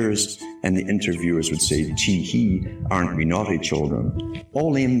out of chairs. And the interviewers would say, "Gee, he, aren't we naughty children?"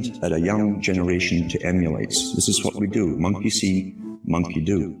 All aimed at a young generation to emulate. This is what we do. Monkey see, monkey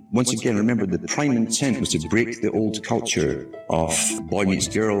do. Once again, remember, the prime intent was to break the old culture of boy meets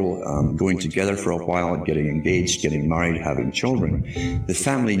girl, going together for a while, getting engaged, getting married, having children. The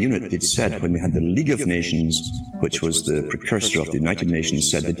family unit, they'd said, when we had the League of Nations, which was the precursor of the United Nations,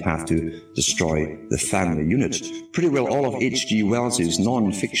 said they'd have to destroy the family unit. Pretty well all of H.G. Wells's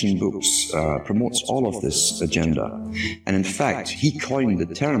non-fiction books promotes all of this agenda. And in fact, he coined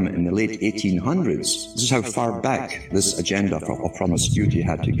the term in the late 1800s. This is how far back this agenda of promiscuity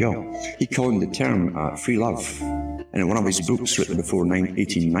had to go. He coined the term free love. And in one of his books written before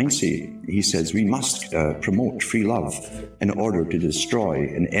 1890, he says we must promote free love in order to destroy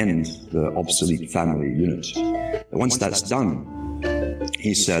and end the obsolete family unit. Once that's done,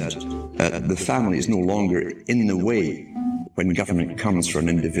 he said, the family is no longer in the way when government comes for an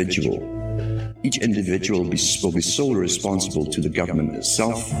individual. Each individual will be solely responsible to the government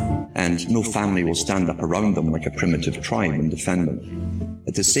itself, and no family will stand up around them like a primitive tribe and defend them.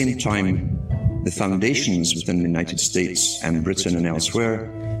 At the same time, the foundations within the United States and Britain and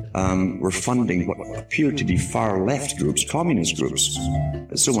elsewhere were funding what appeared to be far-left groups, communist groups.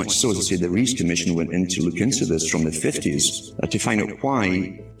 So much so, as I say, the Rees Commission went in to look into this from the 50s to find out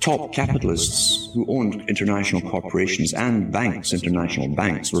why top capitalists who owned international corporations and banks, international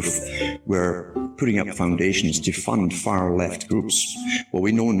banks, were putting up foundations to fund far-left groups. Well,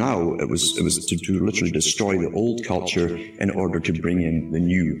 we know now it was to literally destroy the old culture in order to bring in the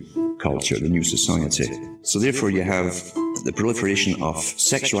new culture, the new society. So therefore you have the proliferation of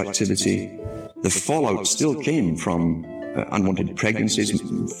sexual activity. The fallout still came from unwanted pregnancies,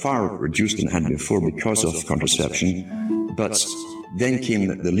 far reduced than it had before because of contraception. But then came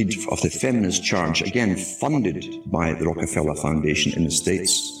the lead of the feminist charge, again funded by the Rockefeller Foundation in the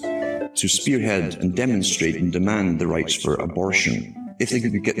States, to spearhead and demonstrate and demand the rights for abortion. If they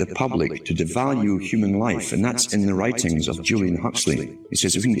could get the public to devalue human life, and that's in the writings of Julian Huxley. He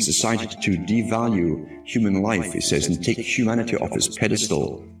says, if we can get society to devalue human life, he says, and take humanity off its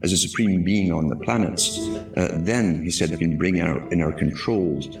pedestal as a supreme being on the planet, then, he said, we can bring in our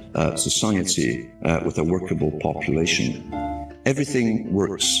controlled society with a workable population. Everything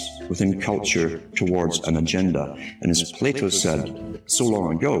works within culture towards an agenda. And as Plato said so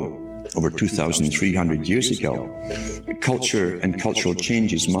long ago, over 2,300 years ago, culture and cultural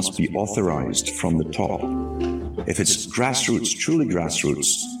changes must be authorized from the top. If it's grassroots, truly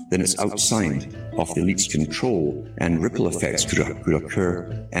grassroots, then it's outside of the elite's control, and ripple effects could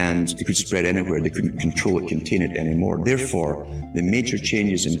occur, and it could spread anywhere. They couldn't control it, contain it anymore. Therefore, the major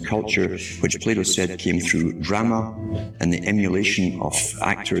changes in culture, which Plato said came through drama and the emulation of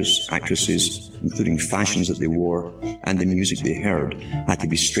actors, actresses, including fashions that they wore, and the music they heard, had to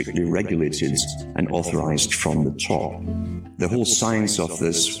be strictly regulated and authorized from the top. The whole science of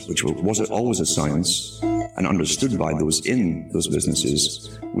this, which was always a science, and understood by those in those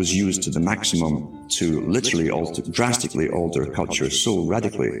businesses, was used to the maximum to literally drastically alter culture so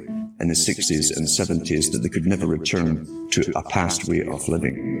radically in the 60s and 70s that they could never return to a past way of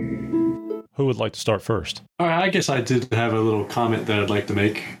living. Who would like to start first? All right, I guess I did have a little comment that I'd like to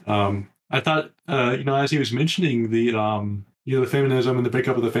make. I thought, as he was mentioning the feminism and the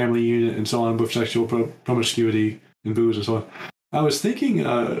breakup of the family unit and so on with sexual promiscuity and booze and so on, I was thinking,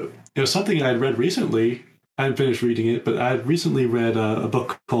 something I had read recently. I hadn't finished reading it, but I had recently read a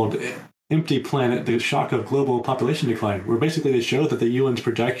book called Empty Planet, The Shock of Global Population Decline, where basically they show that the UN's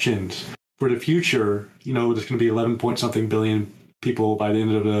projections for the future, there's going to be 11-point-something billion people by the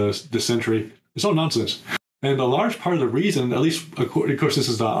end of the century. It's all nonsense. And a large part of the reason, at least, of course, this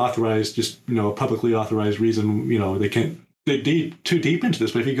is not authorized, just, publicly authorized reason, they can't dig too deep into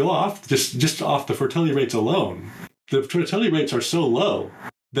this, but if you go off, just off the fertility rates alone, the fertility rates are so low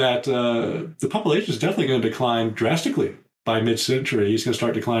that the population is definitely going to decline drastically by mid-century. It's going to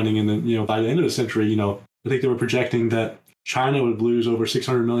start declining, and then by the end of the century, I think they were projecting that China would lose over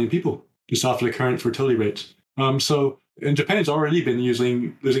 600 million people just off the current fertility rates. And Japan's already been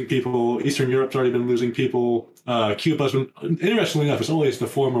losing people. Eastern Europe's already been losing people. Cuba's been, interestingly enough, it's always the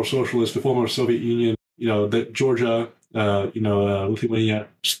former socialist, the former Soviet Union. That Georgia, Lithuania,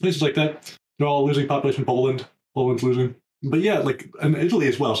 places like that. They're all losing population. Poland's losing. But yeah, and Italy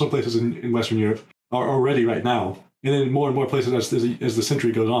as well. Some places in Western Europe are already right now, and then more and more places as the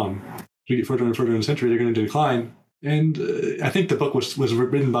century goes on. As we get further and further in the century, they're going to decline. And I think the book was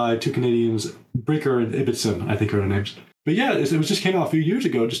written by two Canadians, Bricker and Ibbotson, I think are their names. But yeah, it was just came out a few years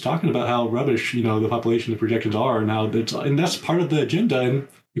ago, just talking about how rubbish the population, the projections are, and that's part of the agenda. And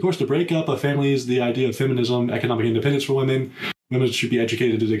of course, the breakup of families, the idea of feminism, economic independence for women. Women should be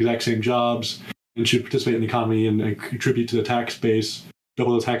educated to the exact same jobs and should participate in the economy and contribute to the tax base,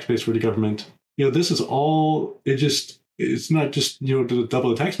 double the tax base for the government. This is all, it it's not just, to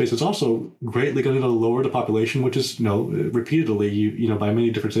double the tax base. It's also greatly going to lower the population, which is, repeatedly, by many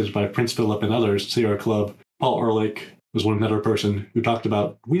different states, by Prince Philip and others, Sierra Club. Paul Ehrlich was another person who talked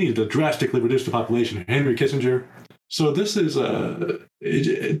about we need to drastically reduce the population. Henry Kissinger. So this is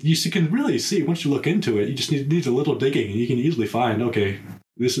you can really see once you look into it. You just needs a little digging, and you can easily find, okay,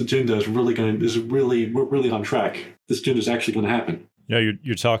 this agenda is we're really on track. This agenda is actually going to happen.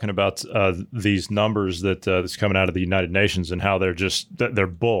 You're talking about these numbers that's coming out of the United Nations and how they're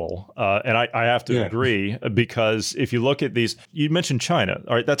bull, and I have to agree, because if you look at these, you mentioned China.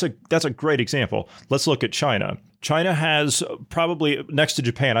 All right, that's a great example. Let's look at China. China has probably, next to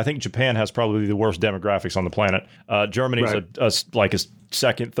Japan, I think Japan has probably the worst demographics on the planet. Germany's like a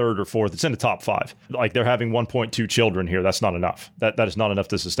second, third, or fourth. It's in the top 5. Like, they're having 1.2 children here. That's not enough. That is not enough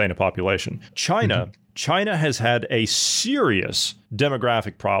to sustain a population. China has had a serious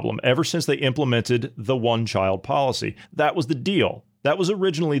demographic problem ever since they implemented the one-child policy. That was the deal. That was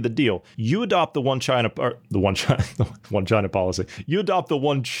originally the deal. You adopt the one China policy. You adopt the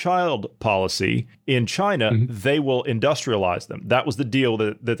one-child policy in China, they will industrialize them. That was the deal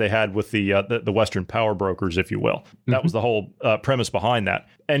that they had with the Western power brokers, if you will. That was the whole premise behind that.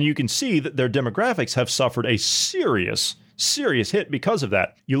 And you can see that their demographics have suffered a serious hit because of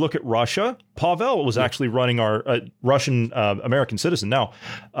that. You look at Russia. Pavel was actually running our Russian American citizen now,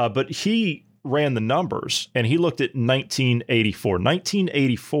 but he ran the numbers, and he looked at 1984.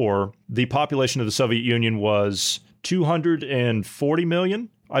 1984, the population of the Soviet Union was 240 million,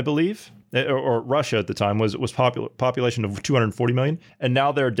 I believe, or Russia at the time was population of 240 million, and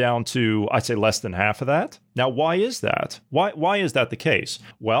now they're down to, I'd say, less than half of that. Now, why is that? Why is that the case?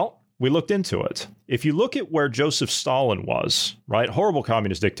 Well, we looked into it. If you look at where Joseph Stalin was, right, horrible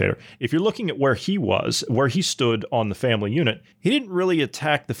communist dictator, if you're looking at where he was, where he stood on the family unit, he didn't really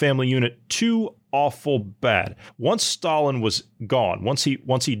attack the family unit too awful bad. Once Stalin was gone, once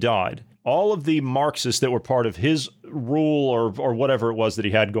he died, all of the Marxists that were part of his rule or whatever it was that he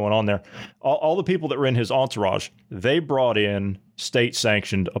had going on there, all the people that were in his entourage, they brought in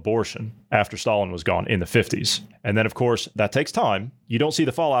state-sanctioned abortion after Stalin was gone in the 50s. And then, of course, that takes time. You don't see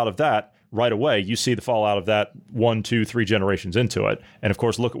the fallout of that right away. You see the fallout of that 1, 2, 3 generations into it. And, of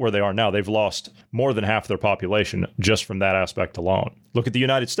course, look at where they are now. They've lost more than half their population just from that aspect alone. Look at the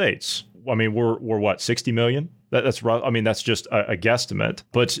United States. I mean, we're what, 60 million? That's rough. I mean, that's just a guesstimate.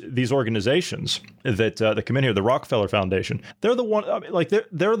 But these organizations that come in here, the Rockefeller Foundation, they're the one. I mean, like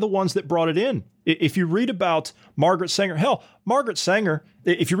they're the ones that brought it in. If you read about Margaret Sanger, Margaret Sanger,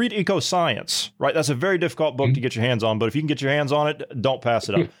 if you read Eco Science, right, that's a very difficult book to get your hands on. But if you can get your hands on it, don't pass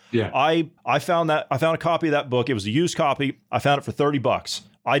it up. I found a copy of that book. It was a used copy. I found it for $30.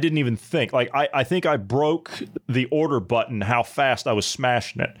 I didn't even think. Like, I think I broke the order button how fast I was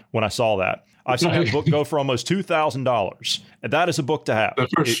smashing it when I saw that. I've seen that book go for almost $2,000, and that is a book to have.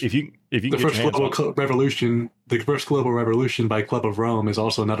 If you can get your hands on it. The first global revolution by Club of Rome is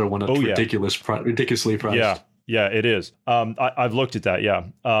also another one that's ridiculously priced. Yeah, it is. I've looked at that. Yeah.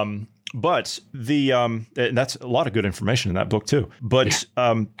 But and that's a lot of good information in that book too. But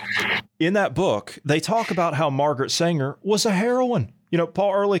in that book, they talk about how Margaret Sanger was a heroine. You know,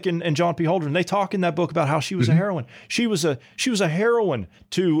 Paul Ehrlich and John P. Holdren, they talk in that book about how she was a heroine. She was a heroine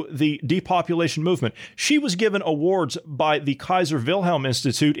to the depopulation movement. She was given awards by the Kaiser Wilhelm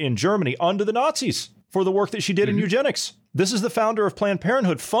Institute in Germany under the Nazis for the work that she did in eugenics. This is the founder of Planned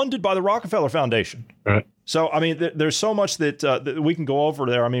Parenthood, funded by the Rockefeller Foundation. Right. So, I mean, there's so much that we can go over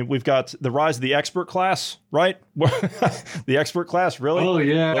there. I mean, we've got the rise of the expert class, right? The expert class, really? Oh,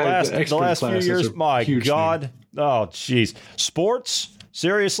 yeah. The last few years, my God. Name. Oh, geez. Sports?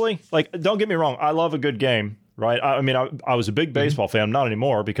 Seriously? Like, don't get me wrong. I love a good game, right? I mean, I was a big baseball fan. Not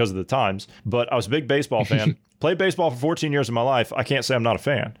anymore because of the times, but I was a big baseball fan. Played baseball for 14 years of my life. I can't say I'm not a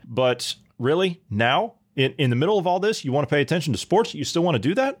fan. But really, now, in the middle of all this, you want to pay attention to sports? You still want to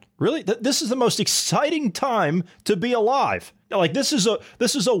do that? Really? This is the most exciting time to be alive. Like, this is a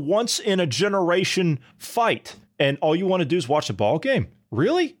once in a generation fight, and all you want to do is watch a ball game.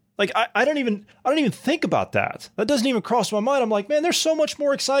 Really? Like, I don't even think about that. That doesn't even cross my mind. I'm like, man, there's so much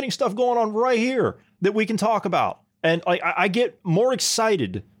more exciting stuff going on right here that we can talk about. And like, I get more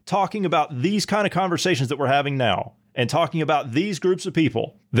excited talking about these kind of conversations that we're having now, and talking about these groups of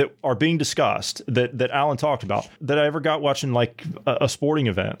people that are being discussed, that Alan talked about, that I ever got watching like a sporting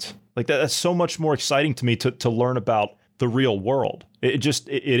event. Like that's so much more exciting to me to learn about the real world. It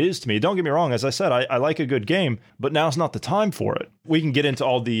is to me. Don't get me wrong. As I said, I like a good game, but now's not the time for it. We can get into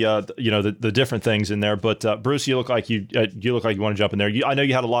all the different things in there. But Bruce, you look like you want to jump in there. I know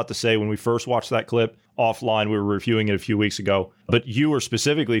you had a lot to say when we first watched that clip offline. We were reviewing it a few weeks ago, but you were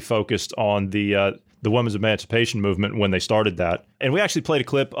specifically focused on the the women's emancipation movement when they started that. And we actually played a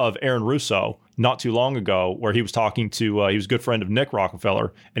clip of Aaron Russo not too long ago where he was talking to, he was a good friend of Nick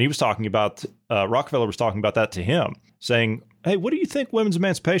Rockefeller, and he was talking about, Rockefeller was talking about that to him, saying, hey, what do you think women's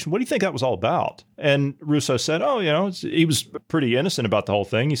emancipation, what do you think that was all about? And Russo said, oh, he was pretty innocent about the whole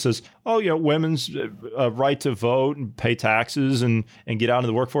thing. He says, oh, women's right to vote and pay taxes and get out into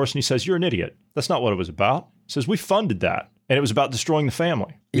the workforce. And he says, you're an idiot. That's not what it was about. He says, we funded that. And it was about destroying the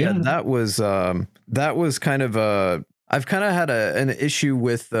family. Yeah, that was kind of I've kind of had an issue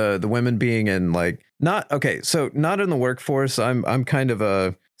with the women being in not in the workforce. I'm kind of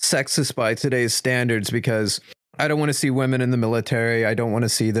a sexist by today's standards because I don't want to see women in the military. I don't want to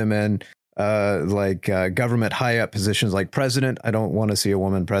see them in government high up positions like president. I don't want to see a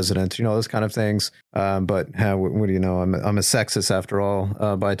woman president, those kind of things. But what do you know? I'm a sexist after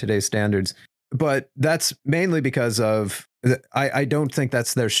all by today's standards. But that's mainly because of I don't think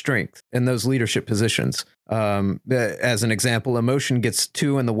that's their strength in those leadership positions. As an example, emotion gets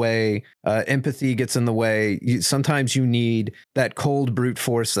too in the way. Empathy gets in the way. Sometimes you need that cold brute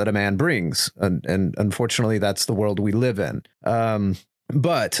force that a man brings. And unfortunately, that's the world we live in.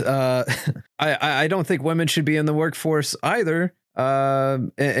 But I don't think women should be in the workforce either,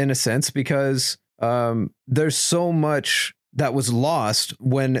 in a sense, because there's so much that was lost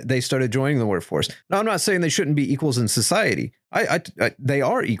when they started joining the workforce. Now, I'm not saying they shouldn't be equals in society. They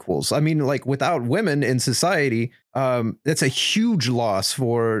are equals. I mean, without women in society, it's a huge loss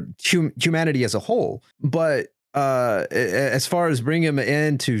for humanity as a whole. But as far as bringing them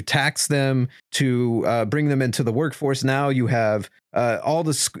in to tax them, to bring them into the workforce, now you have all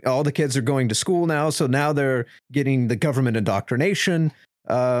the kids are going to school now. So now they're getting the government indoctrination.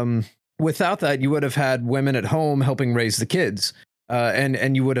 Without that, you would have had women at home helping raise the kids,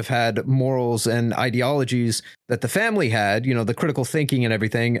 and you would have had morals and ideologies that the family had, the critical thinking and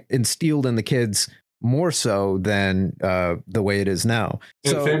everything instilled in the kids more so than the way it is now.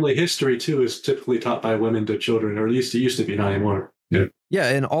 And family history, too, is typically taught by women to children, or at least it used to be, not anymore. Yeah,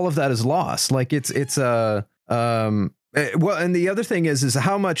 and all of that is lost. Well, and the other thing is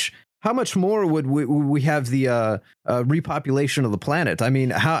how much more would we have the repopulation of the planet? I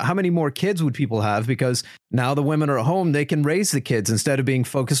mean, how many more kids would people have? Because now the women are at home, they can raise the kids instead of being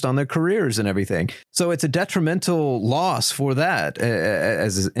focused on their careers and everything. So it's a detrimental loss for that,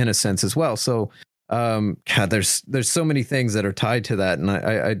 as in a sense as well. So, there's so many things that are tied to that, and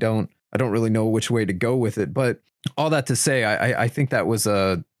I don't really know which way to go with it. But all that to say, I think that was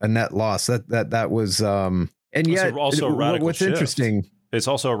a net loss. That was, and yet also a radical what's shift. Interesting. It's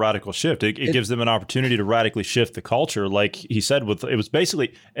also a radical shift. It gives them an opportunity to radically shift the culture. Like he said, it was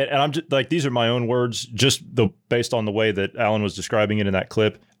basically, and I'm just these are my own words, just based on the way that Alan was describing it in that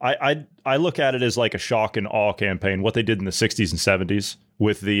clip. I look at it as like a shock and awe campaign, what they did in the 60s and 70s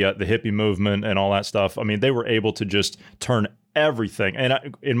with the hippie movement and all that stuff. I mean, they were able to just turn everything.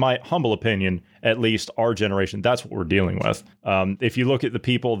 And in my humble opinion, at least our generation, that's what we're dealing with. If you look at the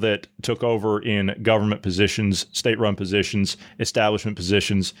people that took over in government positions, state-run positions, establishment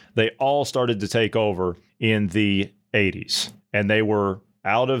positions, they all started to take over in the 80s. And they were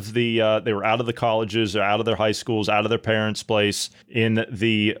out of the colleges, out of their high schools, out of their parents' place in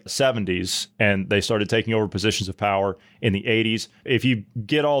the 70s, and they started taking over positions of power in the 80s. If you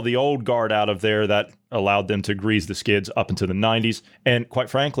get all the old guard out of there, that allowed them to grease the skids up into the 90s. And quite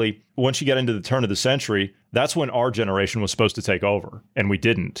frankly, once you get into the turn of the century, that's when our generation was supposed to take over, and we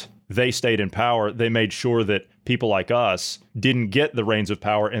didn't. They stayed in power. They made sure that people like us didn't get the reins of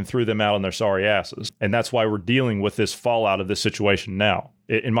power and threw them out on their sorry asses. And that's why we're dealing with this fallout of this situation now.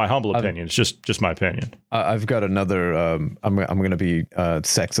 In my humble opinion, it's just my opinion. I've got another. I'm going to be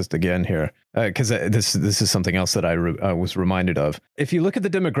sexist again here because this is something else that I was reminded of. If you look at the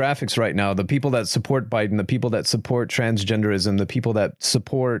demographics right now, the people that support Biden, the people that support transgenderism, the people that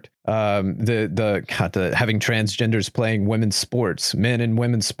support having transgenders playing women's sports, men in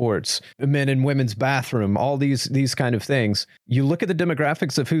women's sports, men in women's bathroom, all these kind of things. You look at the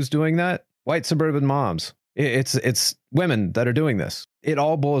demographics of who's doing that: white suburban moms. It's women that are doing this. It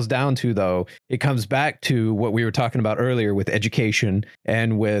all boils down to, though, it comes back to what we were talking about earlier with education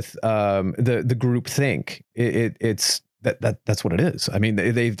and with the group think. It's that's what it is. I mean,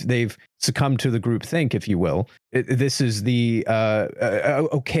 they've succumbed to the group think, if you will. This is the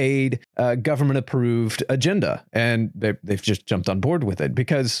okayed, government approved agenda, and they've just jumped on board with it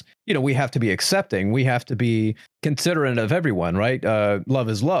because we have to be accepting, we have to be considerate of everyone, right? Love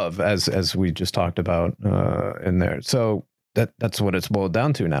is love, as we just talked about in there. So that's what it's boiled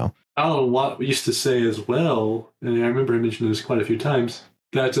down to now. Alan Watt used to say as well, and I remember him mentioning this quite a few times,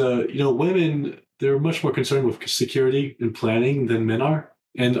 that women, they're much more concerned with security and planning than men are,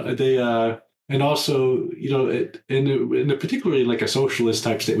 and And also, in particularly like a socialist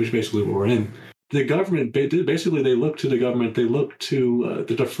type state, which is basically what we're in, the government basically they look to the government. They look to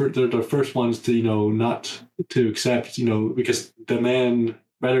they're the first ones to not to accept because the man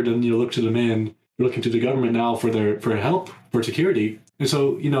rather than look to the man, they're looking to the government now for help for security. And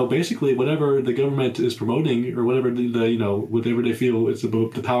so basically whatever the government is promoting or whatever whatever they feel is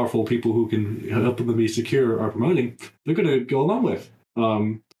about the powerful people who can help them be secure are promoting, they're going to go along with.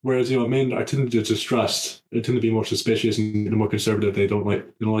 Whereas men are tend to distrust, they tend to be more suspicious and more conservative. They don't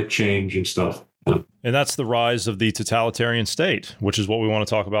like change and stuff. And that's the rise of the totalitarian state, which is what we want to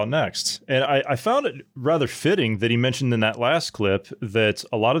talk about next. And I found it rather fitting that he mentioned in that last clip that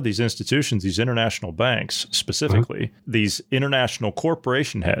a lot of these institutions, these international banks specifically, these international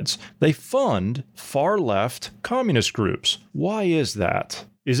corporation heads, they fund far-left communist groups. Why is that?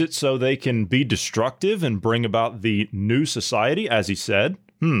 Is it so they can be destructive and bring about the new society, as he said?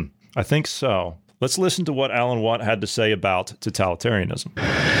 I think so. Let's listen to what Alan Watt had to say about totalitarianism.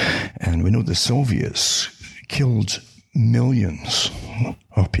 And we know the Soviets killed millions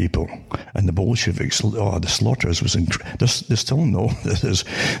of people, and the Bolsheviks, the slaughters was they still know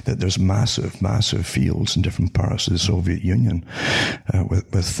that there's massive fields in different parts of the Soviet Union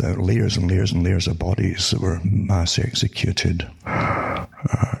with layers and layers and layers of bodies that were mass executed.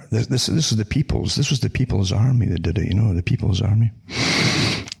 This was the People's Army that did it. The People's Army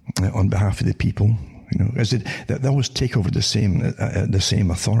on behalf of the people. As they always take over the same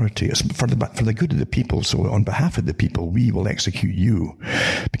authority. It's for the good of the people. So on behalf of the people, we will execute you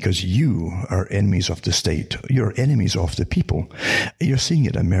because you are enemies of the state. You're enemies of the people. You're seeing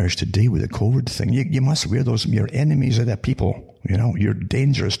it emerge today with the COVID thing. You must wear those. You're enemies of the people. You're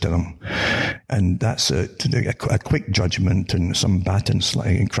dangerous to them. And that's a quick judgment and some baton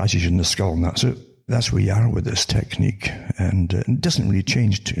and crashes in the skull, and that's it. That's where you are with this technique, and it doesn't really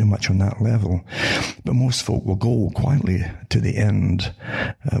change too much on that level. But most folk will go quietly to the end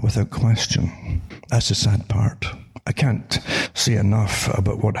without question. That's the sad part. I can't say enough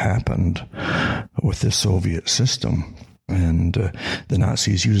about what happened with the Soviet system. And the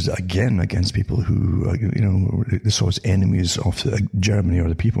Nazis used it again against people who, they saw as enemies of Germany or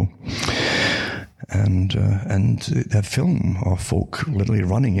the people. And that film of folk literally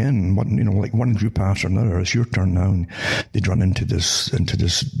running in, like one group after another. It's your turn now, and they'd run into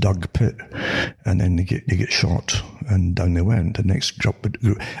this dug pit, and then they get shot, and down they went. The next group,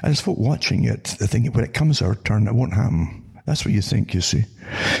 and as folk watching it, they think when it comes our turn, it won't happen. That's what you think, you see.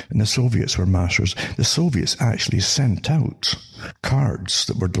 And the Soviets were masters. The Soviets actually sent out cards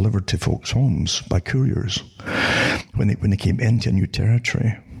that were delivered to folks' homes by couriers when they came into a new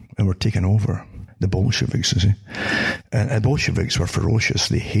territory and were taken over. The Bolsheviks, you see. And the Bolsheviks were ferocious.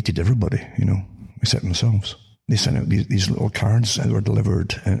 They hated everybody, except themselves. They sent out these little cards that were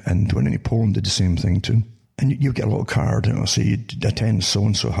delivered, and when in Poland did the same thing too. And you get a little card, say you attend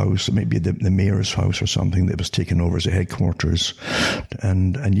so-and-so house, it may be the mayor's house or something that was taken over as a headquarters.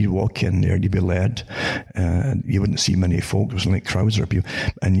 And you walk in there, you'd be led. You wouldn't see many folk, it was like crowds of people.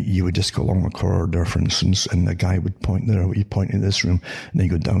 And you would just go along a corridor, for instance, and the guy would point there, you point in this room, and then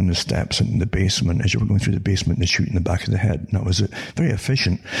you go down the steps into the basement. As you were going through the basement, they'd shoot in the back of the head. And that was it. Very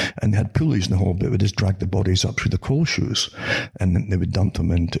efficient. And they had pulleys in the whole bit. Would just drag the bodies up through the coal shoes, and then they would dump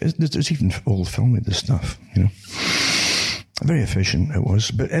them into. There's even old film with this stuff. Very efficient it was,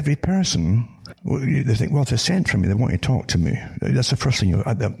 but every person, they think, well, if they're sent from me, they want to talk to me. That's the first thing,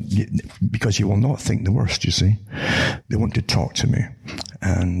 because you will not think the worst, you see. They want to talk to me,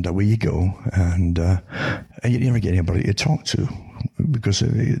 and away you go, and you never get anybody to talk to, because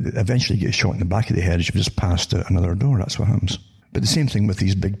eventually you get shot in the back of the head as you've just passed another door. That's what happens. But the same thing with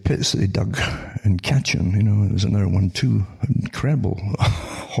these big pits that they dug in Kachin, there's another one too. Incredible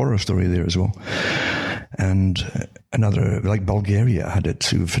horror story there as well. And another, like Bulgaria had it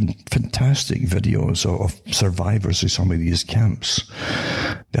too, fantastic videos of survivors of some of these camps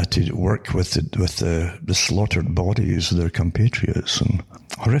that had to work with the slaughtered bodies of their compatriots, and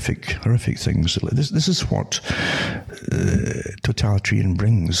horrific things. This is what totalitarian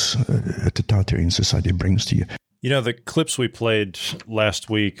society brings to you. The clips we played last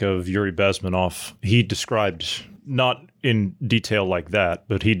week of Yuri Bezmenov, he described, not in detail like that,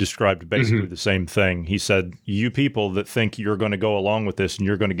 but he described basically the same thing. He said, you people that think you're going to go along with this and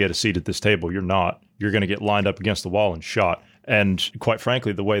you're going to get a seat at this table, you're not. You're going to get lined up against the wall and shot. And quite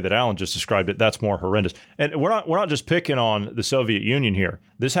frankly, the way that Alan just described it, that's more horrendous. And we're not just picking on the Soviet Union here.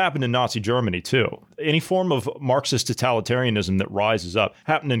 This happened in Nazi Germany too. Any form of Marxist totalitarianism that rises up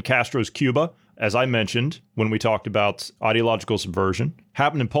happened in Castro's Cuba, as I mentioned when we talked about ideological subversion,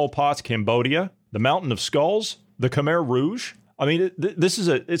 happened in Pol Pot's Cambodia, the Mountain of Skulls, the Khmer Rouge, I mean,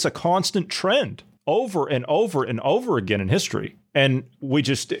 it's a constant trend over and over and over again in history. And we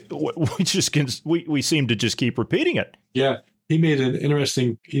seem to just keep repeating it. Yeah. He made an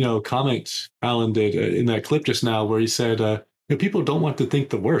interesting, comment, Alan did in that clip just now, where he said, people don't want to think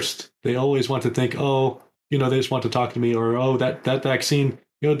the worst. They always want to think, they just want to talk to me, or, that vaccine,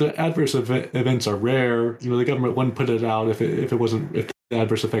 the adverse events are rare. The government wouldn't put it out if the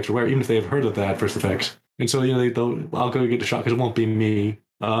adverse effects are rare, even if they've heard of the adverse effects. And so, I'll go get the shot because it won't be me,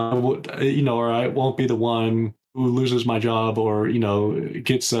 or I won't be the one who loses my job or,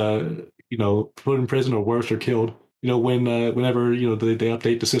 gets, put in prison or worse or killed. Whenever, they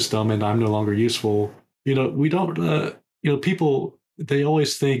update the system and I'm no longer useful, we don't, people, they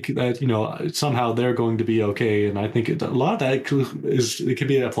always think that, somehow they're going to be okay. And I think a lot of that it can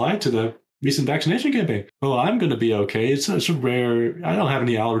be applied to the recent vaccination campaign. Oh, I'm going to be okay. It's rare. I don't have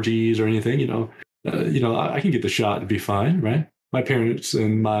any allergies or anything, I can get the shot and be fine, right? My parents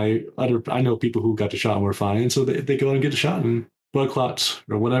and I know people who got the shot and were fine. And so they go and get the shot and blood clots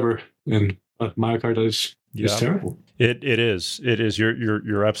or whatever. And myocarditis is terrible. It is.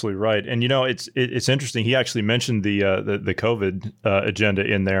 You're absolutely right. And it's interesting. He actually mentioned the COVID agenda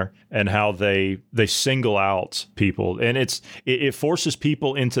in there and how they single out people, and it forces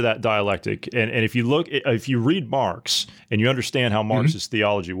people into that dialectic. And if you read Marx and you understand how Marx's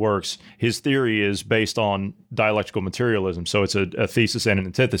theology works, his theory is based on dialectical materialism. So it's a thesis and an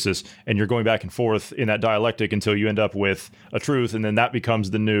antithesis, and you're going back and forth in that dialectic until you end up with a truth, and then that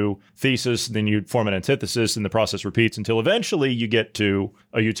becomes the new thesis. Then you form an antithesis, and the process repeats until eventually you get to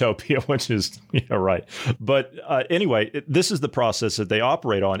a utopia, which is right. But anyway, this is the process that they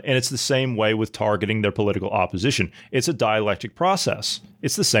operate on, and it's the same way with targeting their political opposition. It's a dialectic process.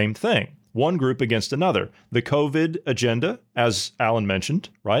 It's the same thing. One group against another. The COVID agenda, as Alan mentioned,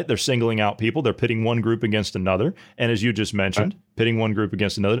 right? They're singling out people. They're pitting one group against another. And as you just mentioned, pitting one group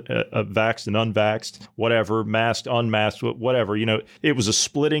against another, vaxxed and unvaxxed, whatever, masked, unmasked, whatever. It was a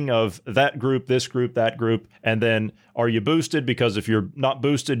splitting of that group, this group, that group. And then are you boosted? Because if you're not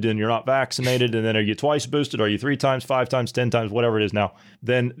boosted, then you're not vaccinated. And then are you twice boosted? Are you 3 times, 5 times, 10 times, whatever it is now?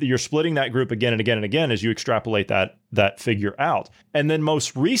 Then you're splitting that group again and again and again as you extrapolate that figure out. And then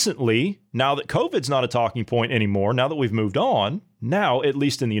most recently, now that COVID's not a talking point anymore, now that we've moved on, now, at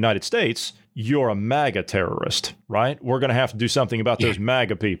least in the United States, you're a MAGA terrorist, right? We're going to have to do something about those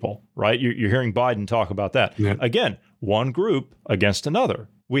MAGA people, right? You're hearing Biden talk about that. Yeah. Again, one group against another.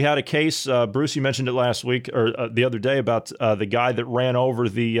 We had a case, Bruce, you mentioned it last week or the other day about the guy that ran over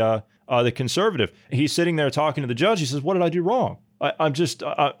the conservative. He's sitting there talking to the judge. He says, "What did I do wrong?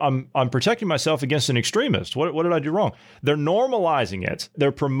 I'm protecting myself against an extremist. What did I do wrong?" They're normalizing it.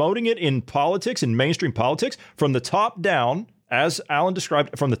 They're promoting it in politics, in mainstream politics, from the top down, as Alan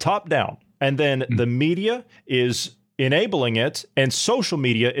described, from the top down. And then the media is enabling it, and social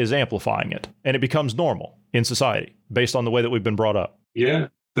media is amplifying it. And it becomes normal in society based on the way that we've been brought up. Yeah.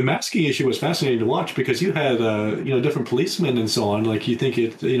 The masking issue was fascinating to watch because you had, different policemen and so on. Like you think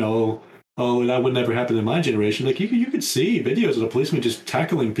that would never happen in my generation. Like you could see videos of the policemen just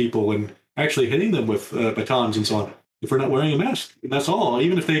tackling people and actually hitting them with batons and so on if we're not wearing a mask. And that's all.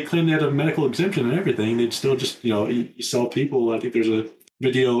 Even if they claim they had a medical exemption and everything, they'd still just, you saw people. I think there's a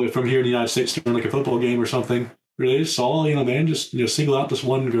video from here in the United States during like a football game or something where they just saw, man, just, single out this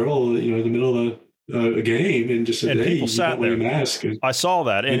one girl, in the middle of a game and just said, "Hey, you don't wear a mask." I saw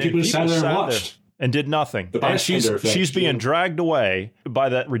that. And people just sat there and watched. And did nothing. And she's being dragged away by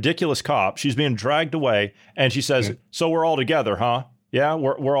that ridiculous cop. She's being dragged away, and she says, "So we're all together, huh? Yeah,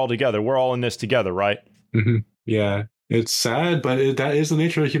 we're all together. We're all in this together, right?" Mm-hmm. Yeah, it's sad, but that is the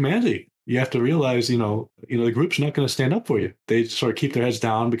nature of humanity. You have to realize, the group's not going to stand up for you. They sort of keep their heads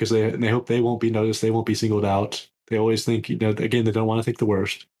down because they hope they won't be noticed. They won't be singled out. They always think, again, they don't want to think the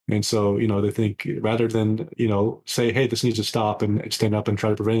worst. And so, they think rather than, say, "Hey, this needs to stop," and stand up and try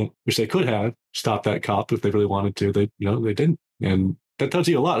to prevent it, which they could have stopped that cop if they really wanted to. They didn't. And that tells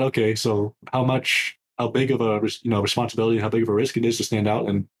you a lot. Okay, so how big of a, responsibility, how big of a risk it is to stand out.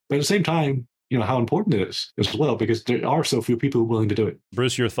 But at the same time, how important it is as well, because there are so few people willing to do it.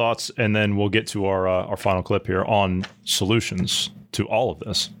 Bruce, your thoughts, and then we'll get to our final clip here on solutions to all of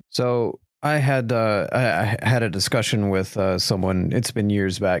this. So I had a discussion with someone. It's been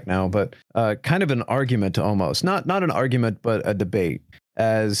years back now, but kind of an argument almost, not an argument, but a debate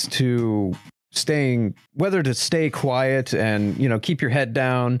as to whether to stay quiet and keep your head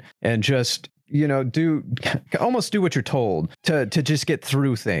down and just do what you're told to just get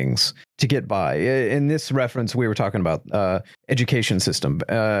through things, get by. In this reference, we were talking about education system,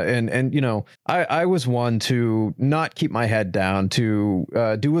 and you know, I was one to not keep my head down,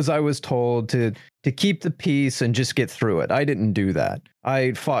 to do as I was told, to keep the peace and just get through it. I didn't do that.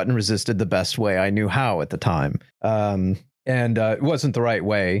 I fought and resisted the best way I knew how at the time. And it wasn't the right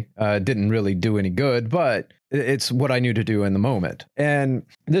way. Didn't really do any good, but it's what I knew to do in the moment. And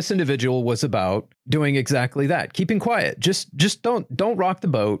this individual was about doing exactly that, keeping quiet. Just don't rock the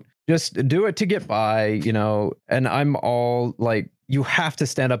boat. Just do it to get by, you know. And I'm all like, you have to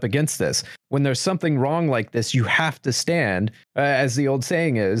stand up against this. When there's something wrong like this, you have to stand. As the old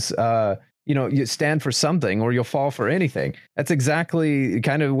saying is, you know, you stand for something or you'll fall for anything. That's exactly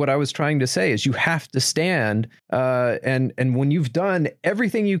kind of what I was trying to say, is you have to stand. And when you've done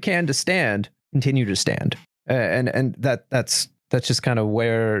everything you can to stand, continue to stand. And that's just kind of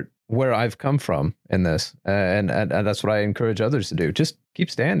where I've come from in this. And that's what I encourage others to do. Just keep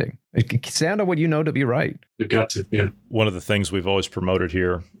standing. Stand on what you know to be right. You've got to, yeah. One of the things we've always promoted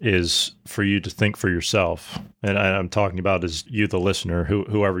here is for you to think for yourself. And I'm talking about as you, the listener,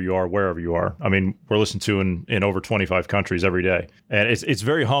 whoever you are, wherever you are. I mean, we're listened to in over 25 countries every day. And it's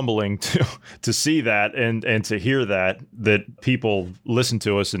very humbling to see that and to hear that people listen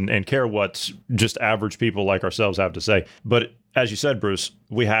to us and care what just average people like ourselves have to say. But as you said, Bruce,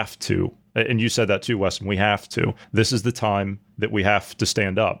 we have to. And you said that too, Weston. We have to. This is the time that we have to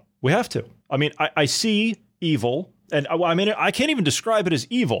stand up. We have to. I mean, I see evil, and I mean, I can't even describe it as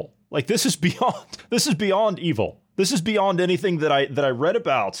evil. Like, this is beyond evil. This is beyond anything that I read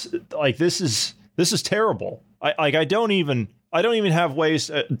about. Like, this is terrible. I don't even have ways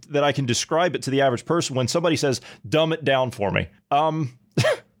that I can describe it to the average person. When somebody says, "Dumb it down for me,"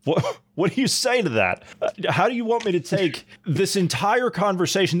 What do you say to that? How do you want me to take this entire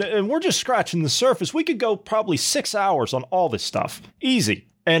conversation? And we're just scratching the surface. We could go probably 6 hours on all this stuff. Easy.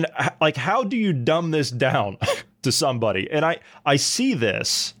 And like, how do you dumb this down to somebody? And I see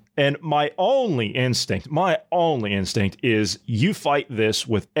this, and my only instinct is you fight this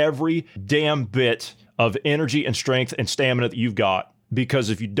with every damn bit of energy and strength and stamina that you've got. Because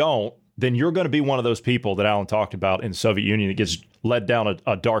if you don't, then you're going to be one of those people that Alan talked about in the Soviet Union that gets led down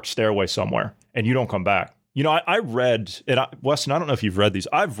a dark stairway somewhere and you don't come back. You know, I read, and Weston, I don't know if you've read these.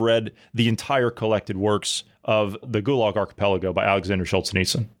 I've read the entire collected works of the Gulag Archipelago by Alexander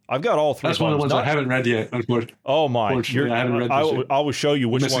Solzhenitsyn. I've got all three. That's one of the ones I haven't read yet, unfortunately. Oh my! I haven't read this. I will show you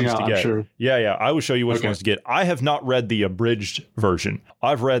which ones to get. Sure. Yeah. I will show you which ones to get. I have not read the abridged version.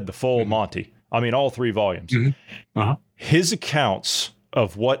 I've read the full Monty. I mean, all 3 volumes. Mm-hmm. Uh-huh. His accounts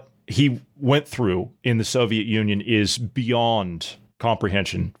of what he went through in the Soviet Union is beyond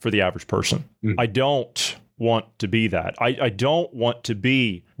comprehension for the average person. I don't want to be that. I don't want to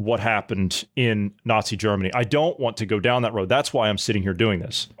be what happened in Nazi Germany. I don't want to go down that road. That's why I'm sitting here doing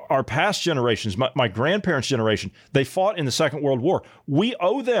this. Our past generations, my grandparents' generation, they fought in the Second World War. We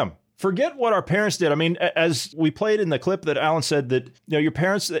owe them. Forget what our parents did. I mean, as we played in the clip that Alan said that, you know, your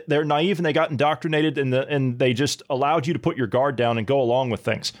parents, they're naive and they got indoctrinated and they just allowed you to put your guard down and go along with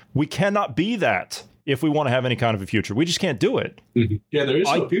things. We cannot be that if we want to have any kind of a future. We just can't do it. Mm-hmm. Yeah, there is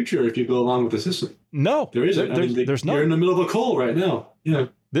no future if you go along with the system. No. There isn't. There's no. You're in the middle of a coal right now. Yeah.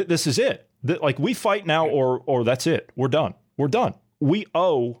 This is it. Like, we fight now or that's it. We're done. We're done. We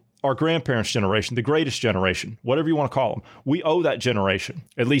owe our grandparents' generation, the greatest generation, whatever you want to call them. We owe that generation.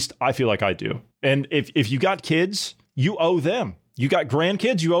 At least I feel like I do. And if you got kids, you owe them. You got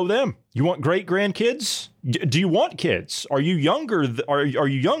grandkids, you owe them. You want great grandkids? Do you want kids? Are you younger? Are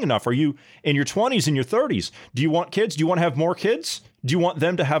you young enough? Are you in your 20s and your 30s? Do you want kids? Do you want to have more kids? Do you want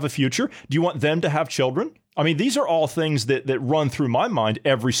them to have a future? Do you want them to have children? I mean, these are all things that run through my mind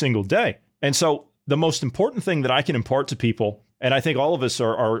every single day. And so the most important thing that I can impart to people, and I think all of us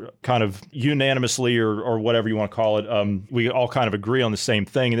are kind of unanimously or whatever you want to call it, we all kind of agree on the same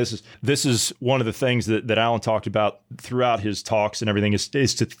thing. And this is one of the things that Alan talked about throughout his talks and everything is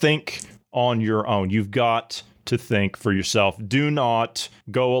to think on your own. You've got to think for yourself. Do not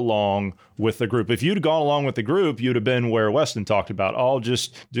go along with the group. If you'd gone along with the group, you'd have been where Weston talked about. I'll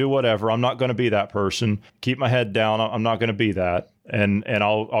just do whatever. I'm not going to be that person. Keep my head down. I'm not going to be that. And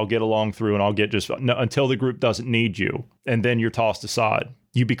I'll get along through and I'll get until the group doesn't need you. And then you're tossed aside.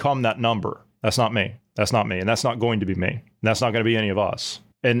 You become that number. That's not me. That's not me. And that's not going to be me. And that's not going to be any of us.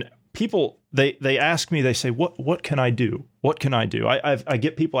 And people, they ask me, they say, what can I do? What can I do? I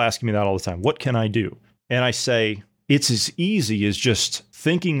get people asking me that all the time. What can I do? And I say, it's as easy as just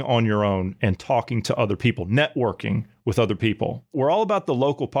thinking on your own and talking to other people, networking with other people. We're all about the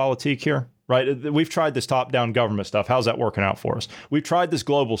local politique here, right? We've tried this top-down government stuff. How's that working out for us? We've tried this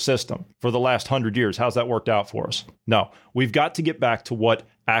global system for the last 100 years. How's that worked out for us? No, we've got to get back to what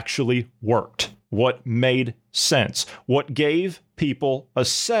actually worked, what made sense, what gave people a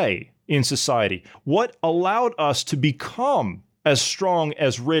say in society, what allowed us to become as strong,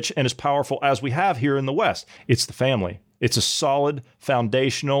 as rich, and as powerful as we have here in the West. It's the family. It's a solid,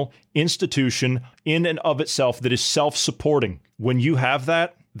 foundational institution in and of itself that is self-supporting. When you have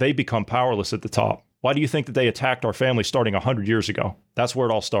that, they become powerless at the top. Why do you think that they attacked our family starting 100 years ago? That's where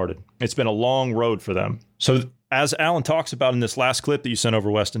it all started. It's been a long road for them. So as Alan talks about in this last clip that you sent over,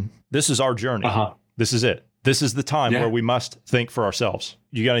 Weston, this is our journey. This is it. This is the time where we must think for ourselves.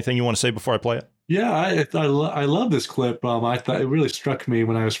 You got anything you want to say before I play it? Yeah, I love this clip. I thought it really struck me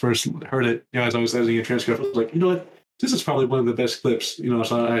when I first heard it. As I was editing a transcript, I was like, you know what? This is probably one of the best clips.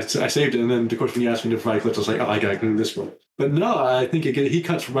 So I saved it, and then of course when you asked me to provide clips, I was like, oh, I got to do this one. But no, I think he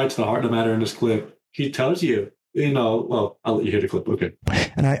cuts right to the heart of the matter in this clip. He tells you, well, I'll let you hear the clip. Okay.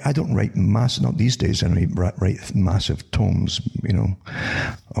 And I don't write not these days, I write massive tomes,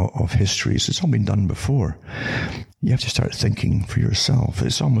 of histories. It's all been done before. You have to start thinking for yourself.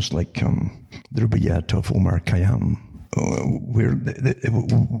 It's almost like the Rubaiyat of Omar Khayyam, where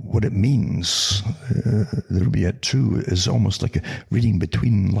what it means, the Rubaiyat too, is almost like reading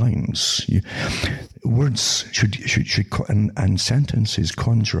between lines. Words should and sentences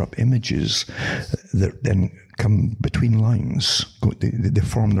conjure up images that then come between lines. They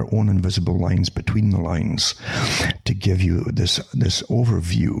form their own invisible lines between the lines to give you this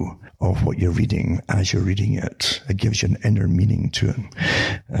overview of what you're reading as you're reading it. It gives you an inner meaning to it.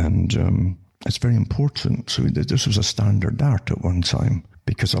 And it's very important. So this was a standard art at one time,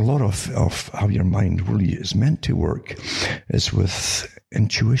 because a lot of how your mind really is meant to work is with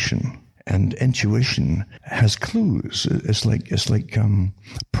intuition. And intuition has clues. It's like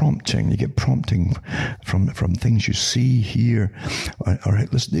prompting. You get prompting from things you see, hear, or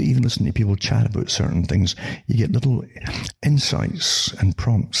even listen to people chat about certain things. You get little insights and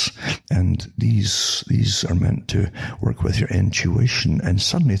prompts, and these are meant to work with your intuition, and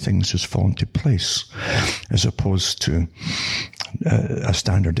suddenly things just fall into place, as opposed to a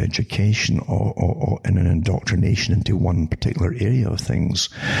standard education or an indoctrination into one particular area of things.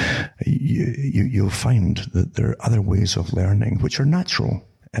 You'll find that there are other ways of learning which are natural,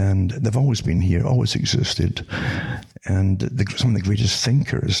 and they've always been here, always existed. And some of the greatest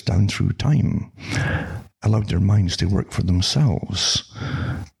thinkers down through time allowed their minds to work for themselves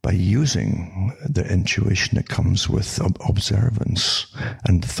by using the intuition that comes with observance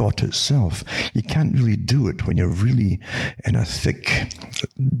and thought itself. You can't really do it when you're really in a thick,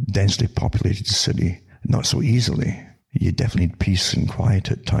 densely populated city. Not so easily. You definitely need peace and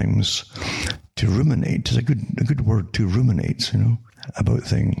quiet at times to ruminate. It's a good word, to ruminate, about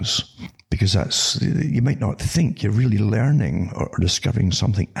things. Because you might not think you're really learning or discovering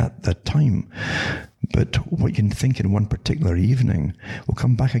something at that time. But what you can think in one particular evening will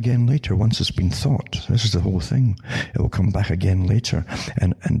come back again later once it's been thought. This is the whole thing. It will come back again later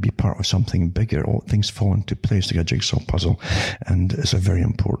and be part of something bigger. All things fall into place like a jigsaw puzzle. And it's a very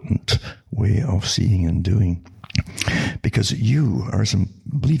important way of seeing and doing. Because you are,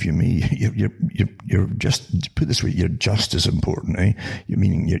 believe you me, you're just, put it this way, you're just as important,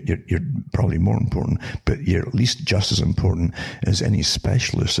 Meaning you're probably more important, but you're at least just as important as any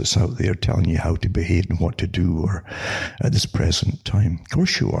specialist that's out there telling you how to behave and what to do, or at this present time. Of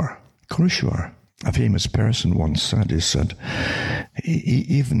course you are. A famous person once said,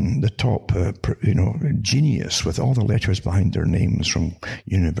 even the top, genius with all the letters behind their names from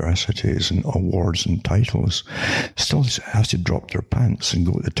universities and awards and titles still has to drop their pants and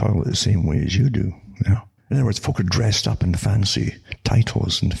go to the toilet the same way as you do. In other words, folk are dressed up in fancy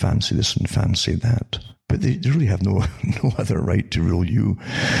titles and fancy this and fancy that. But they really have no other right to rule you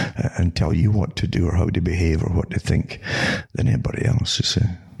and tell you what to do or how to behave or what to think than anybody else, you see.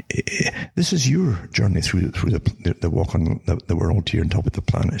 This is your journey through the walk on the world here on top of the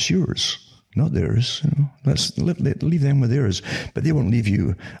planet. It's yours, not theirs. Let's leave them with theirs, but they won't leave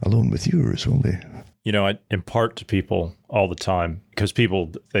you alone with yours, will they? I impart to people all the time, because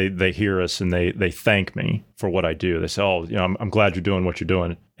people, they hear us and they thank me for what I do. They say, oh, I'm glad you're doing what you're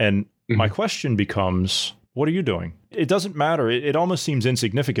doing. And my question becomes, what are you doing? It doesn't matter. It almost seems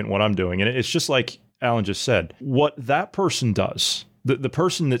insignificant what I'm doing. And it's just like Alan just said, what that person does, the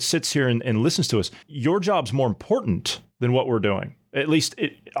person that sits here and listens to us, your job's more important than what we're doing. At least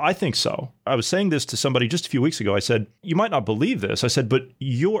I think so. I was saying this to somebody just a few weeks ago. I said, you might not believe this. I said, but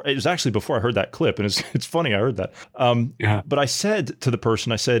it was actually before I heard that clip. And it's funny I heard that. But I said to the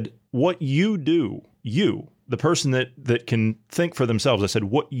person, I said, what you do, the person that can think for themselves. I said,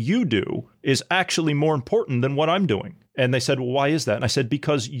 what you do is actually more important than what I'm doing. And they said, well, why is that? And I said,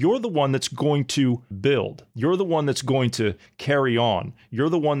 because you're the one that's going to build. You're the one that's going to carry on. You're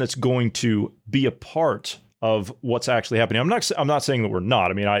the one that's going to be a part of what's actually happening. I'm not saying that we're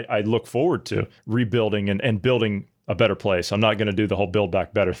not. I mean, I look forward to rebuilding and building a better place. I'm not going to do the whole build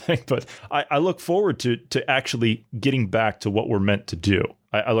back better thing, but I look forward to actually getting back to what we're meant to do.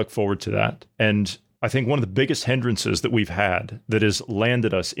 I look forward to that. And I think one of the biggest hindrances that we've had that has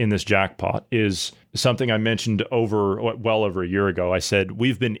landed us in this jackpot is something I mentioned well over a year ago. I said,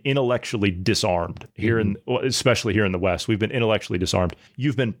 we've been intellectually disarmed here especially here in the West. We've been intellectually disarmed.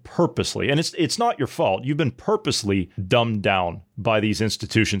 You've been purposely, and it's not your fault. You've been purposely dumbed down by these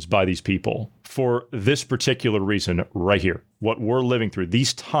institutions, by these people for this particular reason right here. What we're living through,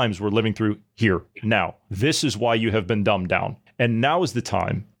 these times we're living through here now. This is why you have been dumbed down. And now is the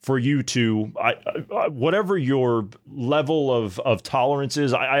time for you to, whatever your level of tolerance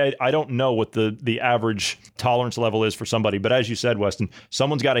is, I don't know what the average tolerance level is for somebody. But as you said, Weston,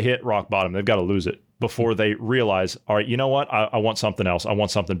 someone's got to hit rock bottom. They've got to lose it before they realize, all right, you know what? I want something else. I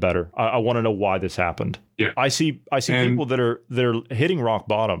want something better. I want to know why this happened. Yeah. I see people that are hitting rock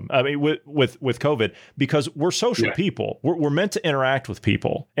bottom. I mean, with COVID, because we're social people. We're meant to interact with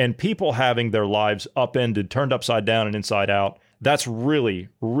people, and people having their lives upended, turned upside down and inside out. That's really,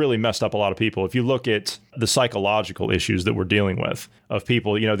 really messed up a lot of people. If you look at the psychological issues that we're dealing with of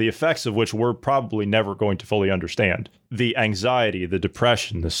people, the effects of which we're probably never going to fully understand. The anxiety, the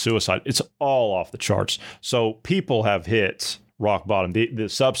depression, the suicide, it's all off the charts. So people have hit rock bottom. The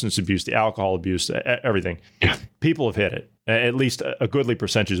substance abuse, the alcohol abuse, everything. Yeah. People have hit it. At least a goodly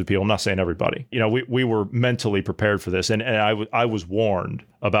percentage of people. I'm not saying everybody. We were mentally prepared for this, and I was warned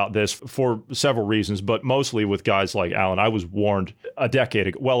about this for several reasons, but mostly with guys like Alan. I was warned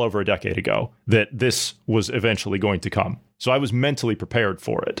well over a decade ago, that this was eventually going to come. So I was mentally prepared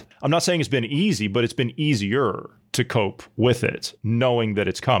for it. I'm not saying it's been easy, but it's been easier to cope with it, knowing that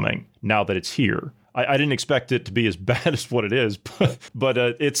it's coming now that it's here. I didn't expect it to be as bad as what it is, but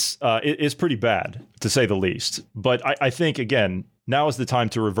it's pretty bad, to say the least. But I think, again, now is the time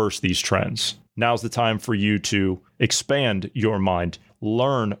to reverse these trends. Now is the time for you to expand your mind,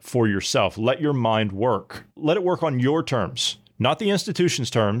 learn for yourself, let your mind work. Let it work on your terms, not the institution's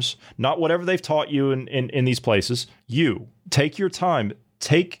terms, not whatever they've taught you in these places. You take your time.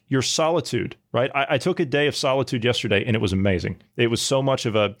 Take your solitude, right? I took a day of solitude yesterday, and it was amazing. It was so much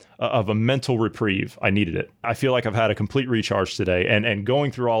of a mental reprieve. I needed it. I feel like I've had a complete recharge today, and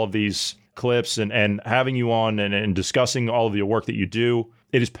going through all of these clips and having you on and discussing all of the work that you do,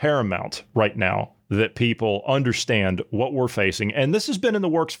 it is paramount right now that people understand what we're facing. And this has been in the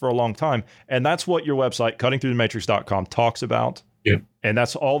works for a long time. And that's what your website, cuttingthroughthematrix.com, talks about. Yeah. And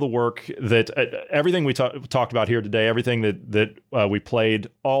that's all the work that everything we talked about here today, everything that we played,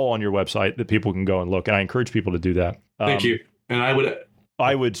 all on your website that people can go and look. And I encourage people to do that. Thank you. And I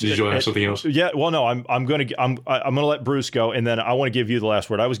would. Did you have something else? Yeah. Well, no. I'm going to let Bruce go, and then I want to give you the last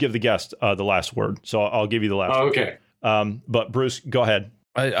word. I always give the guest the last word, so I'll give you the last. Oh, okay. Word. But Bruce, go ahead.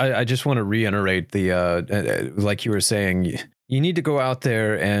 I just want to reiterate like you were saying, you need to go out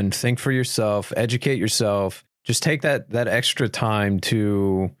there and think for yourself, educate yourself. Just take that extra time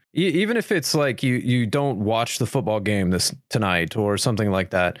to, even if it's like you don't watch the football game tonight or something like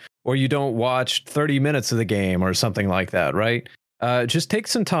that, or you don't watch 30 minutes of the game or something like that, right? Just take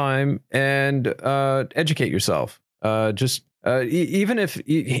some time and educate yourself. Even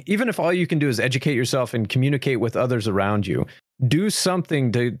if all you can do is educate yourself and communicate with others around you, do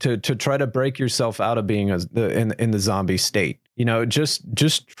something to try to break yourself out of being in the zombie state.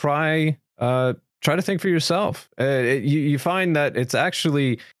 Just try to think for yourself. You find that it's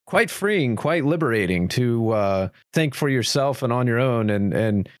actually quite freeing, quite liberating to think for yourself and on your own.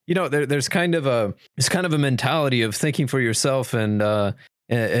 And there's kind of a mentality of thinking for yourself and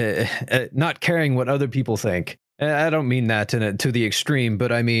not caring what other people think. I don't mean that to the extreme,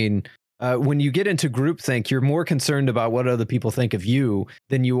 but I mean, when you get into groupthink, you're more concerned about what other people think of you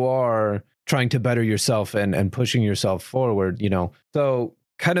than you are trying to better yourself and pushing yourself forward. So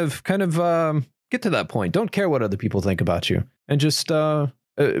kind of get to that point. Don't care what other people think about you, and just do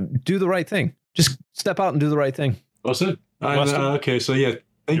the right thing. Just step out and do the right thing. Well said. Okay, so yeah,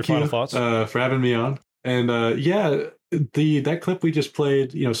 thank you for having me on. And that clip we just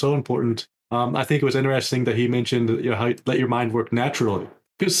played, so important. I think it was interesting that he mentioned how you let your mind work naturally,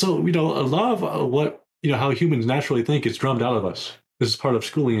 because a lot of how humans naturally think is drummed out of us. This is part of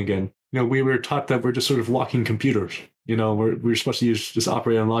schooling again. We were taught that we're just sort of walking computers. We're supposed to just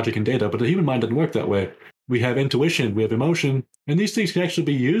operate on logic and data, but the human mind doesn't work that way. We have intuition, we have emotion, and these things can actually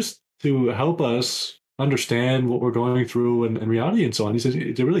be used to help us understand what we're going through and reality and so on. He says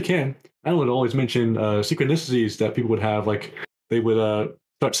they really can. Alan would always mention synchronicities that people would have, like they would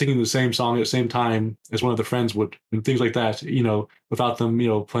start singing the same song at the same time as one of their friends would, and things like that, without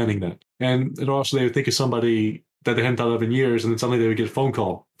them, planning that. And also they would think of somebody that they hadn't thought of in years, and then suddenly they would get a phone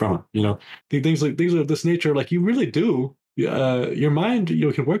call from them, things of this nature. Like, you really do, your mind,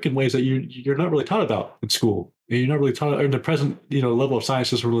 can work in ways that you're not really taught about in school. And you're not really taught, or in the present, level of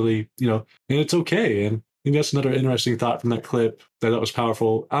science isn't really, and it's okay. And I think that's another interesting thought from that clip that was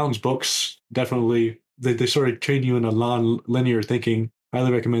powerful. Alan's books, definitely, they sort of train you in a non-linear thinking.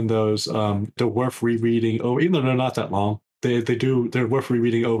 Highly recommend those. They're worth rereading. Oh, even though they're not that long, they're worth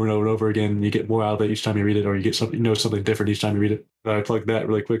rereading over and over and over again. You get more out of it each time you read it, or you get something, something different each time you read it. I plugged that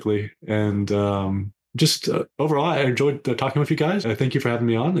really quickly. And just overall, I enjoyed talking with you guys. Thank you for having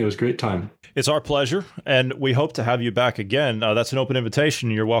me on. It was a great time. It's our pleasure, and we hope to have you back again. That's an open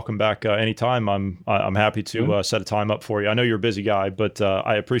invitation. You're welcome back anytime. I'm happy to set a time up for you. I know you're a busy guy, but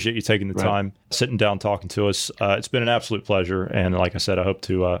I appreciate you taking the time, sitting down, talking to us. It's been an absolute pleasure, and like I said, I hope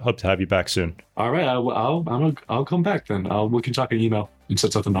to have you back soon. All right, I'll come back then. We can talk in email and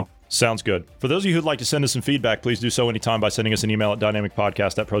set something up. Sounds good. For those of you who'd like to send us some feedback, please do so anytime by sending us an email at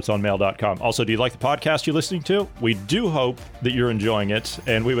dynamicpodcast@protonmail.com. Also, do you like the podcast you're listening to? We do hope that you're enjoying it,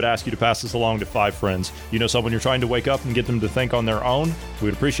 and we would ask you to pass this along to 5 friends. You know someone you're trying to wake up and get them to think on their own? We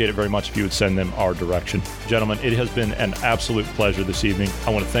would appreciate it very much if you would send them our direction. Gentlemen, it has been an absolute pleasure this evening. I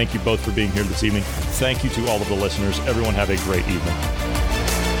want to thank you both for being here this evening. Thank you to all of the listeners. Everyone have a great evening.